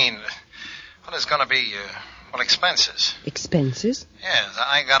 what I mean, there's going to be, expenses. Expenses? Yes,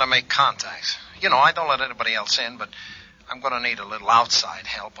 I got to make contacts. You know, I don't let anybody else in, but I'm going to need a little outside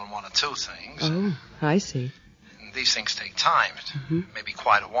help on one or two things. Oh, I see. And these things take time, maybe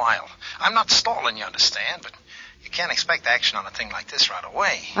quite a while. I'm not stalling, you understand, but you can't expect action on a thing like this right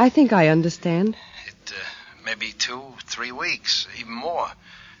away. I think I understand. It maybe 2-3 weeks, even more.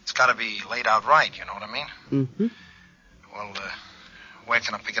 It's got to be laid out right, you know what I mean? Mm-hmm. Well, where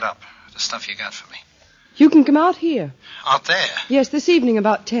can I pick it up, the stuff you got for me? You can come out here. Out there? Yes, this evening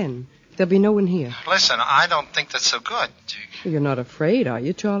about 10. There'll be no one here. Listen, I don't think that's so good. You're not afraid, are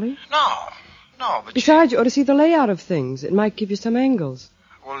you, Charlie? No, but... Besides, you ought to see the layout of things. It might give you some angles.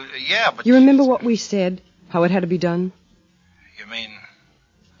 Well, yeah, but... You remember what we said? How it had to be done? You mean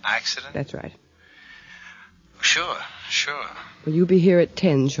accident? That's right. Sure. Will you be here at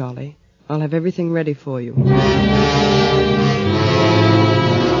 10, Charlie? I'll have everything ready for you.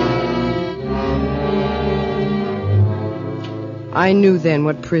 I knew then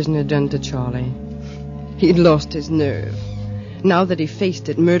what prison had done to Charlie. He'd lost his nerve. Now that he faced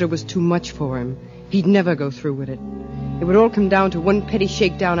it, murder was too much for him. He'd never go through with it. It would all come down to one petty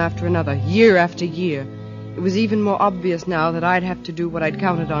shakedown after another, year after year. It was even more obvious now that I'd have to do what I'd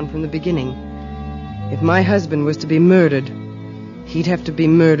counted on from the beginning. If my husband was to be murdered, he'd have to be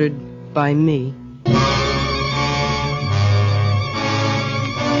murdered by me.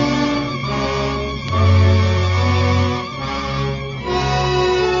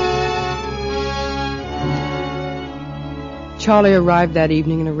 Charlie arrived that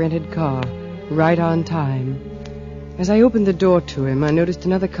evening in a rented car, right on time. As I opened the door to him, I noticed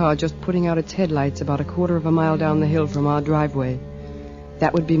another car just putting out its headlights about a quarter of a mile down the hill from our driveway.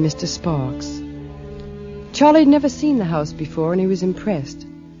 That would be Mr. Sparks. Charlie had never seen the house before, and he was impressed,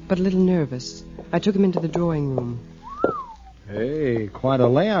 but a little nervous. I took him into the drawing room. Hey, quite a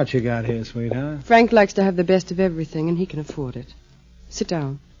layout you got here, sweetheart. Frank likes to have the best of everything, and he can afford it. Sit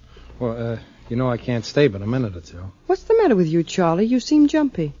down. Well, you know I can't stay but a minute or two. What's the matter with you, Charlie? You seem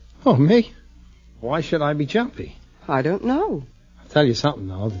jumpy. Oh, me? Why should I be jumpy? I don't know. I'll tell you something,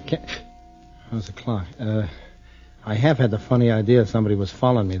 though. How's the clock? I have had the funny idea somebody was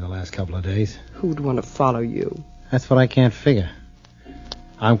following me the last couple of days. Who'd want to follow you? That's what I can't figure.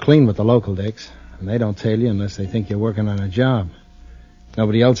 I'm clean with the local dicks, and they don't tell you unless they think you're working on a job.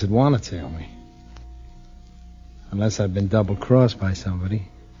 Nobody else would want to tell me. Unless I've been double-crossed by somebody.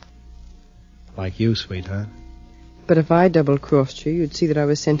 Like you, sweetheart. But if I double-crossed you, you'd see that I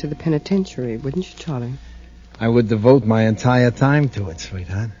was sent to the penitentiary, wouldn't you, Charlie? I would devote my entire time to it,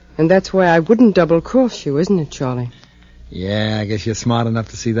 sweetheart. And that's why I wouldn't double-cross you, isn't it, Charlie? Yeah, I guess you're smart enough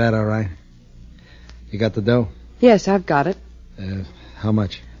to see that, all right. You got the dough? Yes, I've got it. How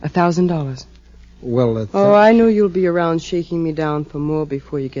much? $1,000. Well, I know you'll be around shaking me down for more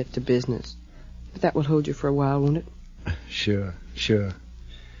before you get to business. But that will hold you for a while, won't it? Sure.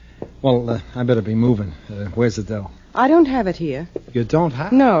 Well, I better be moving. Where's the dough? I don't have it here. You don't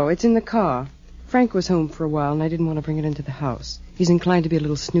have? No, it's in the car. Frank was home for a while, and I didn't want to bring it into the house. He's inclined to be a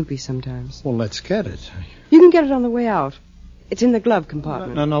little snoopy sometimes. Well, let's get it. You can get it on the way out. It's in the glove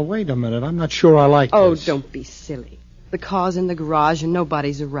compartment. No, wait a minute. I'm not sure I like this. Oh, don't be silly. The car's in the garage and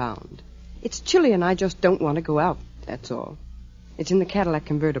nobody's around. It's chilly and I just don't want to go out, that's all. It's in the Cadillac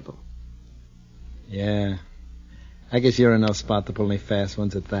convertible. Yeah. I guess you're in no spot to pull any fast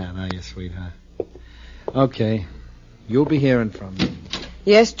ones at that, are you, sweetheart? Okay. You'll be hearing from me.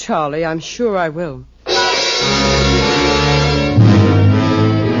 Yes, Charlie, I'm sure I will.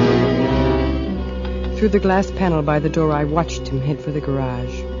 Through the glass panel by the door, I watched him head for the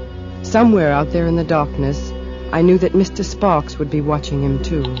garage. Somewhere out there in the darkness, I knew that Mr. Sparks would be watching him,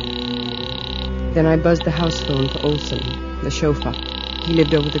 too. Then I buzzed the house phone for Olson, the chauffeur. He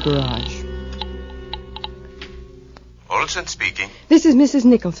lived over the garage. Olson speaking. This is Mrs.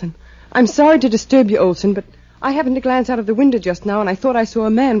 Nicholson. I'm sorry to disturb you, Olson, but I happened to glance out of the window just now, and I thought I saw a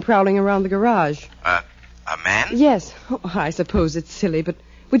man prowling around the garage. A man? Yes. Oh, I suppose it's silly, but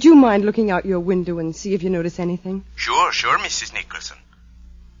would you mind looking out your window and see if you notice anything? Sure, Mrs. Nicholson.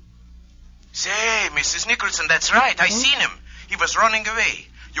 Say, Mrs. Nicholson, that's right. I seen him. He was running away.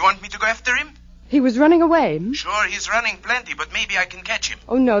 You want me to go after him? He was running away? Sure, he's running plenty, but maybe I can catch him.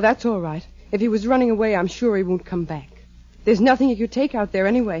 Oh, no, that's all right. If he was running away, I'm sure he won't come back. There's nothing you could take out there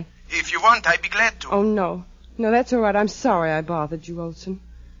anyway. If you want, I'd be glad to. Oh, no. No, that's all right. I'm sorry I bothered you, Olson.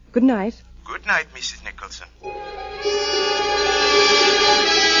 Good night. Good night, Mrs. Nicholson.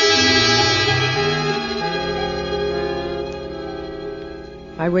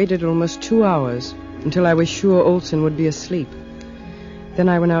 I waited almost 2 hours until I was sure Olson would be asleep. Then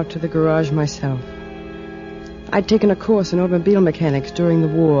I went out to the garage myself. I'd taken a course in automobile mechanics during the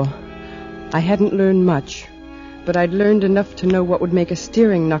war. I hadn't learned much, but I'd learned enough to know what would make a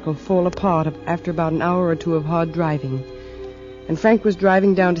steering knuckle fall apart after about an hour or two of hard driving. And Frank was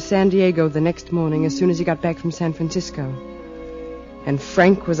driving down to San Diego the next morning as soon as he got back from San Francisco. And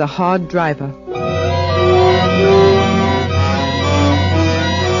Frank was a hard driver.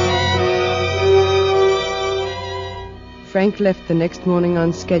 Frank left the next morning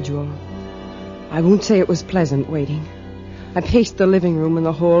on schedule. I won't say it was pleasant waiting. I paced the living room and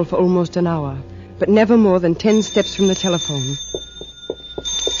the hall for almost an hour, but never more than 10 steps from the telephone.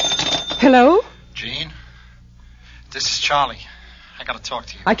 Hello? Gene? This is Charlie. I gotta talk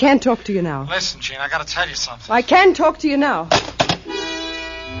to you. I can't talk to you now. Listen, Gene, I gotta tell you something. I can talk to you now.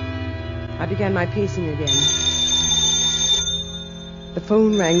 I began my pacing again. The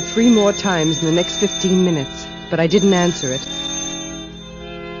phone rang 3 more times in the next 15 minutes, but I didn't answer it.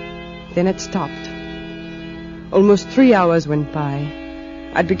 Then it stopped. Almost 3 hours went by.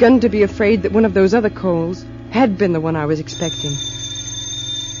 I'd begun to be afraid that one of those other calls had been the one I was expecting.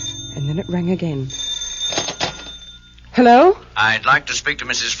 And then it rang again. Hello? I'd like to speak to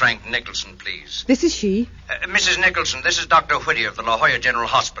Mrs. Frank Nicholson, please. This is she. Mrs. Nicholson, this is Dr. Whittier of the La Jolla General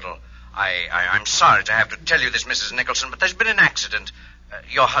Hospital. I'm sorry to have to tell you this, Mrs. Nicholson, but there's been an accident.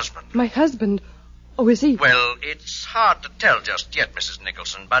 Your husband. My husband? Oh, is he? Well, it's hard to tell just yet, Mrs.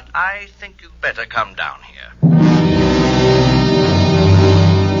 Nicholson, but I think you'd better come down here.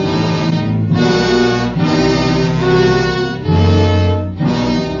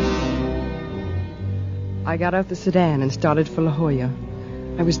 I got out the sedan and started for La Jolla.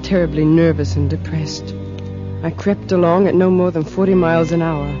 I was terribly nervous and depressed. I crept along at no more than 40 miles an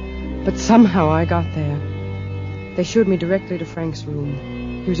hour, but somehow I got there. They showed me directly to Frank's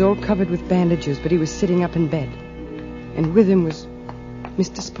room. He was all covered with bandages, but he was sitting up in bed. And with him was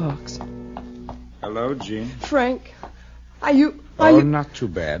Mr. Sparks. Hello, Jean. Frank, are you... Not too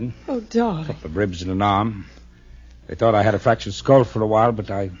bad. Oh, darling. A couple of ribs and an arm. They thought I had a fractured skull for a while, but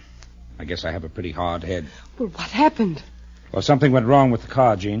I guess I have a pretty hard head. Well, what happened? Well, something went wrong with the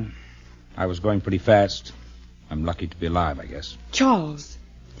car, Jean. I was going pretty fast. I'm lucky to be alive, I guess. Charles.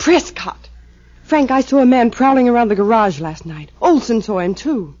 Prescott. Frank, I saw a man prowling around the garage last night. Olson saw him,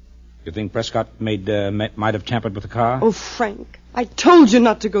 too. You think Prescott might have tampered with the car? Oh, Frank, I told you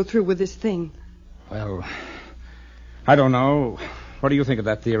not to go through with this thing. Well, I don't know. What do you think of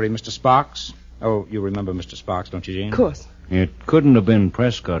that theory, Mr. Sparks? Oh, you remember Mr. Sparks, don't you, Jean? Of course. It couldn't have been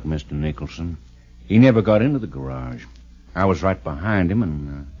Prescott, Mr. Nicholson. He never got into the garage. I was right behind him,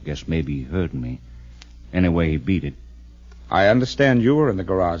 and guess maybe he heard me. Anyway, he beat it. I understand you were in the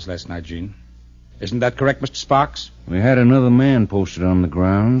garage last night, Jean. Isn't that correct, Mr. Sparks? We had another man posted on the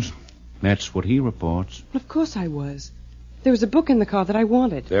grounds. That's what he reports. Of course I was. There was a book in the car that I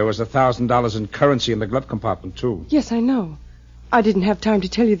wanted. There was $1,000 in currency in the glove compartment, too. Yes, I know. I didn't have time to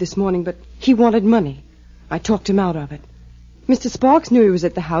tell you this morning, but he wanted money. I talked him out of it. Mr. Sparks knew he was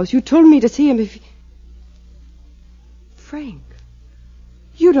at the house. You told me to see him if he... Frank,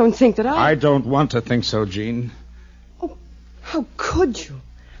 you don't think that I don't want to think so, Jean. Oh, how could you?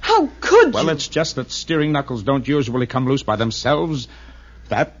 How could you? Well, it's just that steering knuckles don't usually come loose by themselves.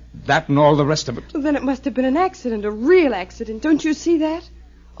 That and all the rest of it. Well, then it must have been an accident, a real accident. Don't you see that?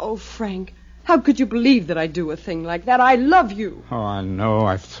 Oh, Frank, how could you believe that I'd do a thing like that? I love you. Oh, I know.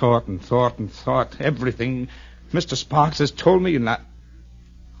 I've thought and thought and thought. Everything Mr. Sparks has told me, and I...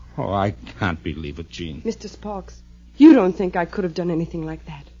 Oh, I can't believe it, Jean. Mr. Sparks, you don't think I could have done anything like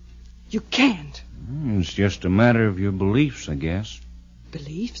that. You can't. It's just a matter of your beliefs, I guess.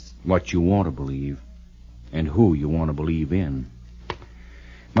 Beliefs? What you want to believe, and who you want to believe in.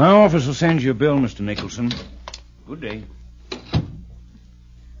 My office will send you a bill, Mr. Nicholson. Good day.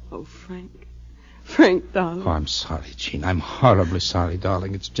 Oh, Frank. Frank, darling. Oh, I'm sorry, Jean. I'm horribly sorry,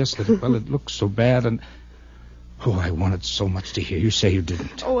 darling. It's just that, well, it looks so bad, and... Oh, I wanted so much to hear you say you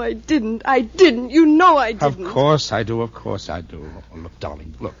didn't. Oh, I didn't. I didn't. You know I didn't. Of course I do. Of course I do. Oh, look,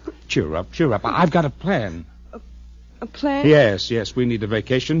 darling, look. Cheer up, cheer up. I've got a plan. A plan? Yes. We need a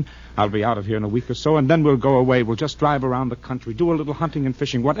vacation. I'll be out of here in a week or so, and then we'll go away. We'll just drive around the country, do a little hunting and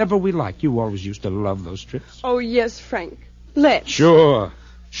fishing, whatever we like. You always used to love those trips. Oh, yes, Frank. Let's. Sure.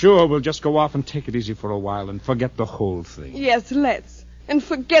 We'll just go off and take it easy for a while and forget the whole thing. Yes, let's. And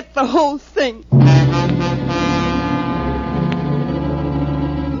forget the whole thing.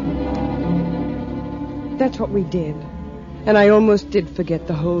 That's what we did. And I almost did forget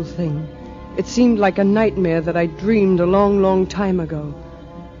the whole thing. It seemed like a nightmare that I dreamed a long, long time ago.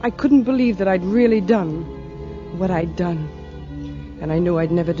 I couldn't believe that I'd really done what I'd done. And I knew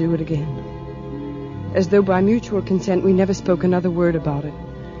I'd never do it again. As though by mutual consent we never spoke another word about it.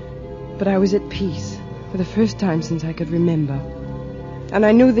 But I was at peace for the first time since I could remember. And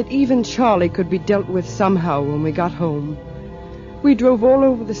I knew that even Charlie could be dealt with somehow when we got home. We drove all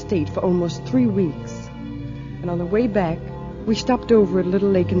over the state for almost 3 weeks. And on the way back, we stopped over at a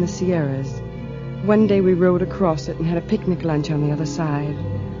little lake in the Sierras. One day we rode across it and had a picnic lunch on the other side.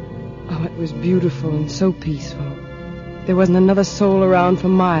 Oh, it was beautiful and so peaceful. There wasn't another soul around for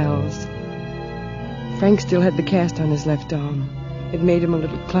miles. Frank still had the cast on his left arm. It made him a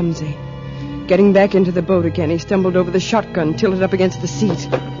little clumsy. Getting back into the boat again, he stumbled over the shotgun, tilted up against the seat.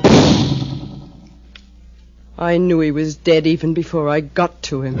 I knew he was dead even before I got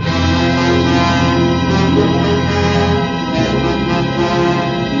to him.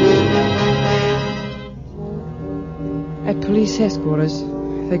 At police headquarters,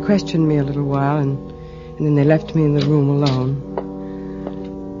 they questioned me a little while, and then they left me in the room alone.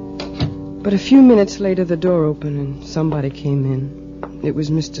 But a few minutes later, the door opened, and somebody came in. It was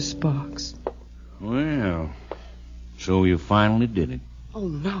Mr. Sparks. Well, so you finally did it. Oh,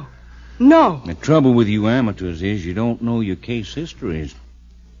 no. No! The trouble with you amateurs is you don't know your case histories.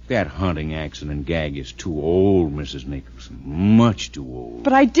 That hunting accident gag is too old, Mrs. Nicholson. Much too old.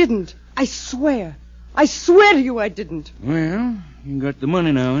 But I didn't. I swear. I swear to you I didn't. Well, you got the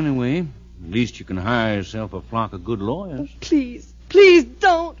money now anyway. At least you can hire yourself a flock of good lawyers. Oh, please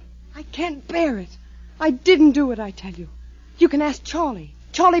don't. I can't bear it. I didn't do it, I tell you. You can ask Charlie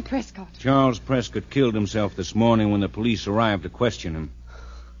Prescott. Charles Prescott killed himself this morning when the police arrived to question him.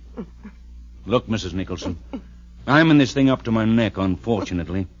 Look, Mrs. Nicholson, I'm in this thing up to my neck,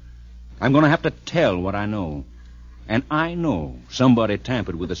 unfortunately. I'm going to have to tell what I know. And I know somebody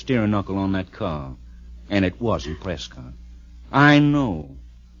tampered with the steering knuckle on that car. And it wasn't Prescott. I know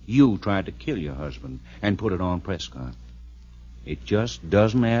you tried to kill your husband and put it on Prescott. It just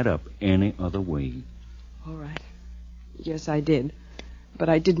doesn't add up any other way. All right. Yes, I did. But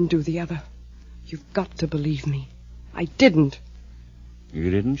I didn't do the other. You've got to believe me. I didn't. You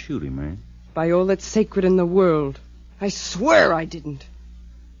didn't shoot him, eh? By all that's sacred in the world. I swear I didn't.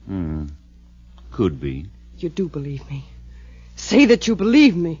 Could be. You do believe me. Say that you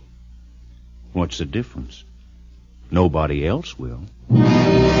believe me. What's the difference? Nobody else will.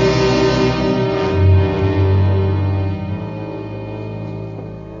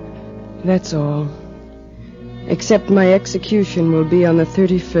 That's all. Except my execution will be on the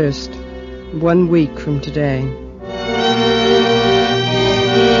 31st, 1 week from today.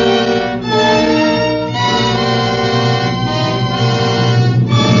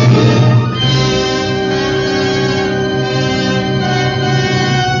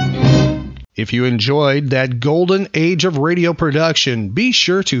 If you enjoyed that golden age of radio production, be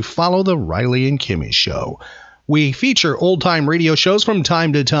sure to follow the Riley and Kimmy Show. We feature old-time radio shows from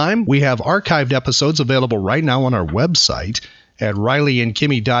time to time. We have archived episodes available right now on our website at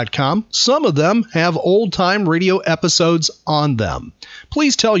RileyandKimmy.com. Some of them have old-time radio episodes on them.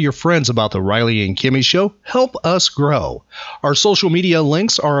 Please tell your friends about the Riley and Kimmy Show. Help us grow. Our social media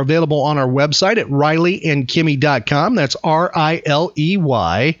links are available on our website at RileyandKimmy.com. That's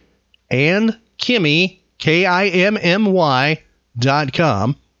R-I-L-E-Y and Kimmy, KIMMY.com.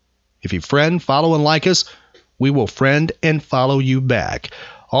 If you friend, follow, and like us, we will friend and follow you back.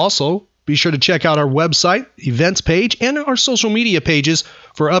 Also, be sure to check out our website, events page, and our social media pages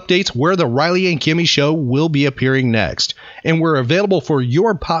for updates where the Riley and Kimmy Show will be appearing next. And we're available for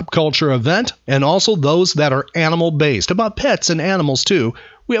your pop culture event and also those that are animal-based, about pets and animals too.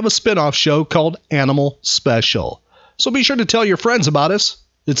 We have a spin-off show called Animal Special. So be sure to tell your friends about us.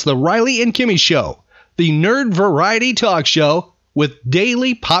 It's the Riley and Kimmy Show, the nerd variety talk show with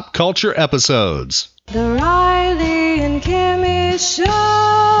daily pop culture episodes. The Riley and Kimmy Show.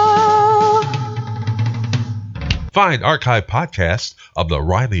 Find archive podcasts of The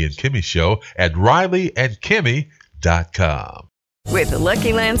Riley and Kimmy Show at RileyandKimmy.com. With the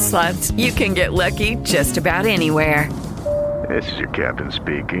Lucky Land Slots, you can get lucky just about anywhere. This is your captain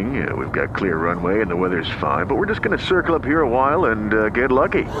speaking. We've got clear runway and the weather's fine, but we're just going to circle up here a while and get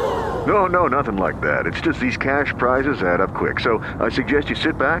lucky. No, nothing like that. It's just these cash prizes add up quick. So I suggest you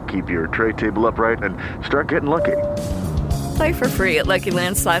sit back, keep your tray table upright, and start getting lucky. Play for free at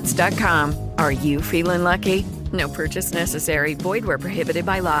LuckyLandSlots.com. Are you feeling lucky? No purchase necessary. Void where prohibited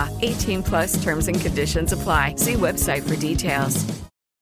by law. 18+ terms and conditions apply. See website for details.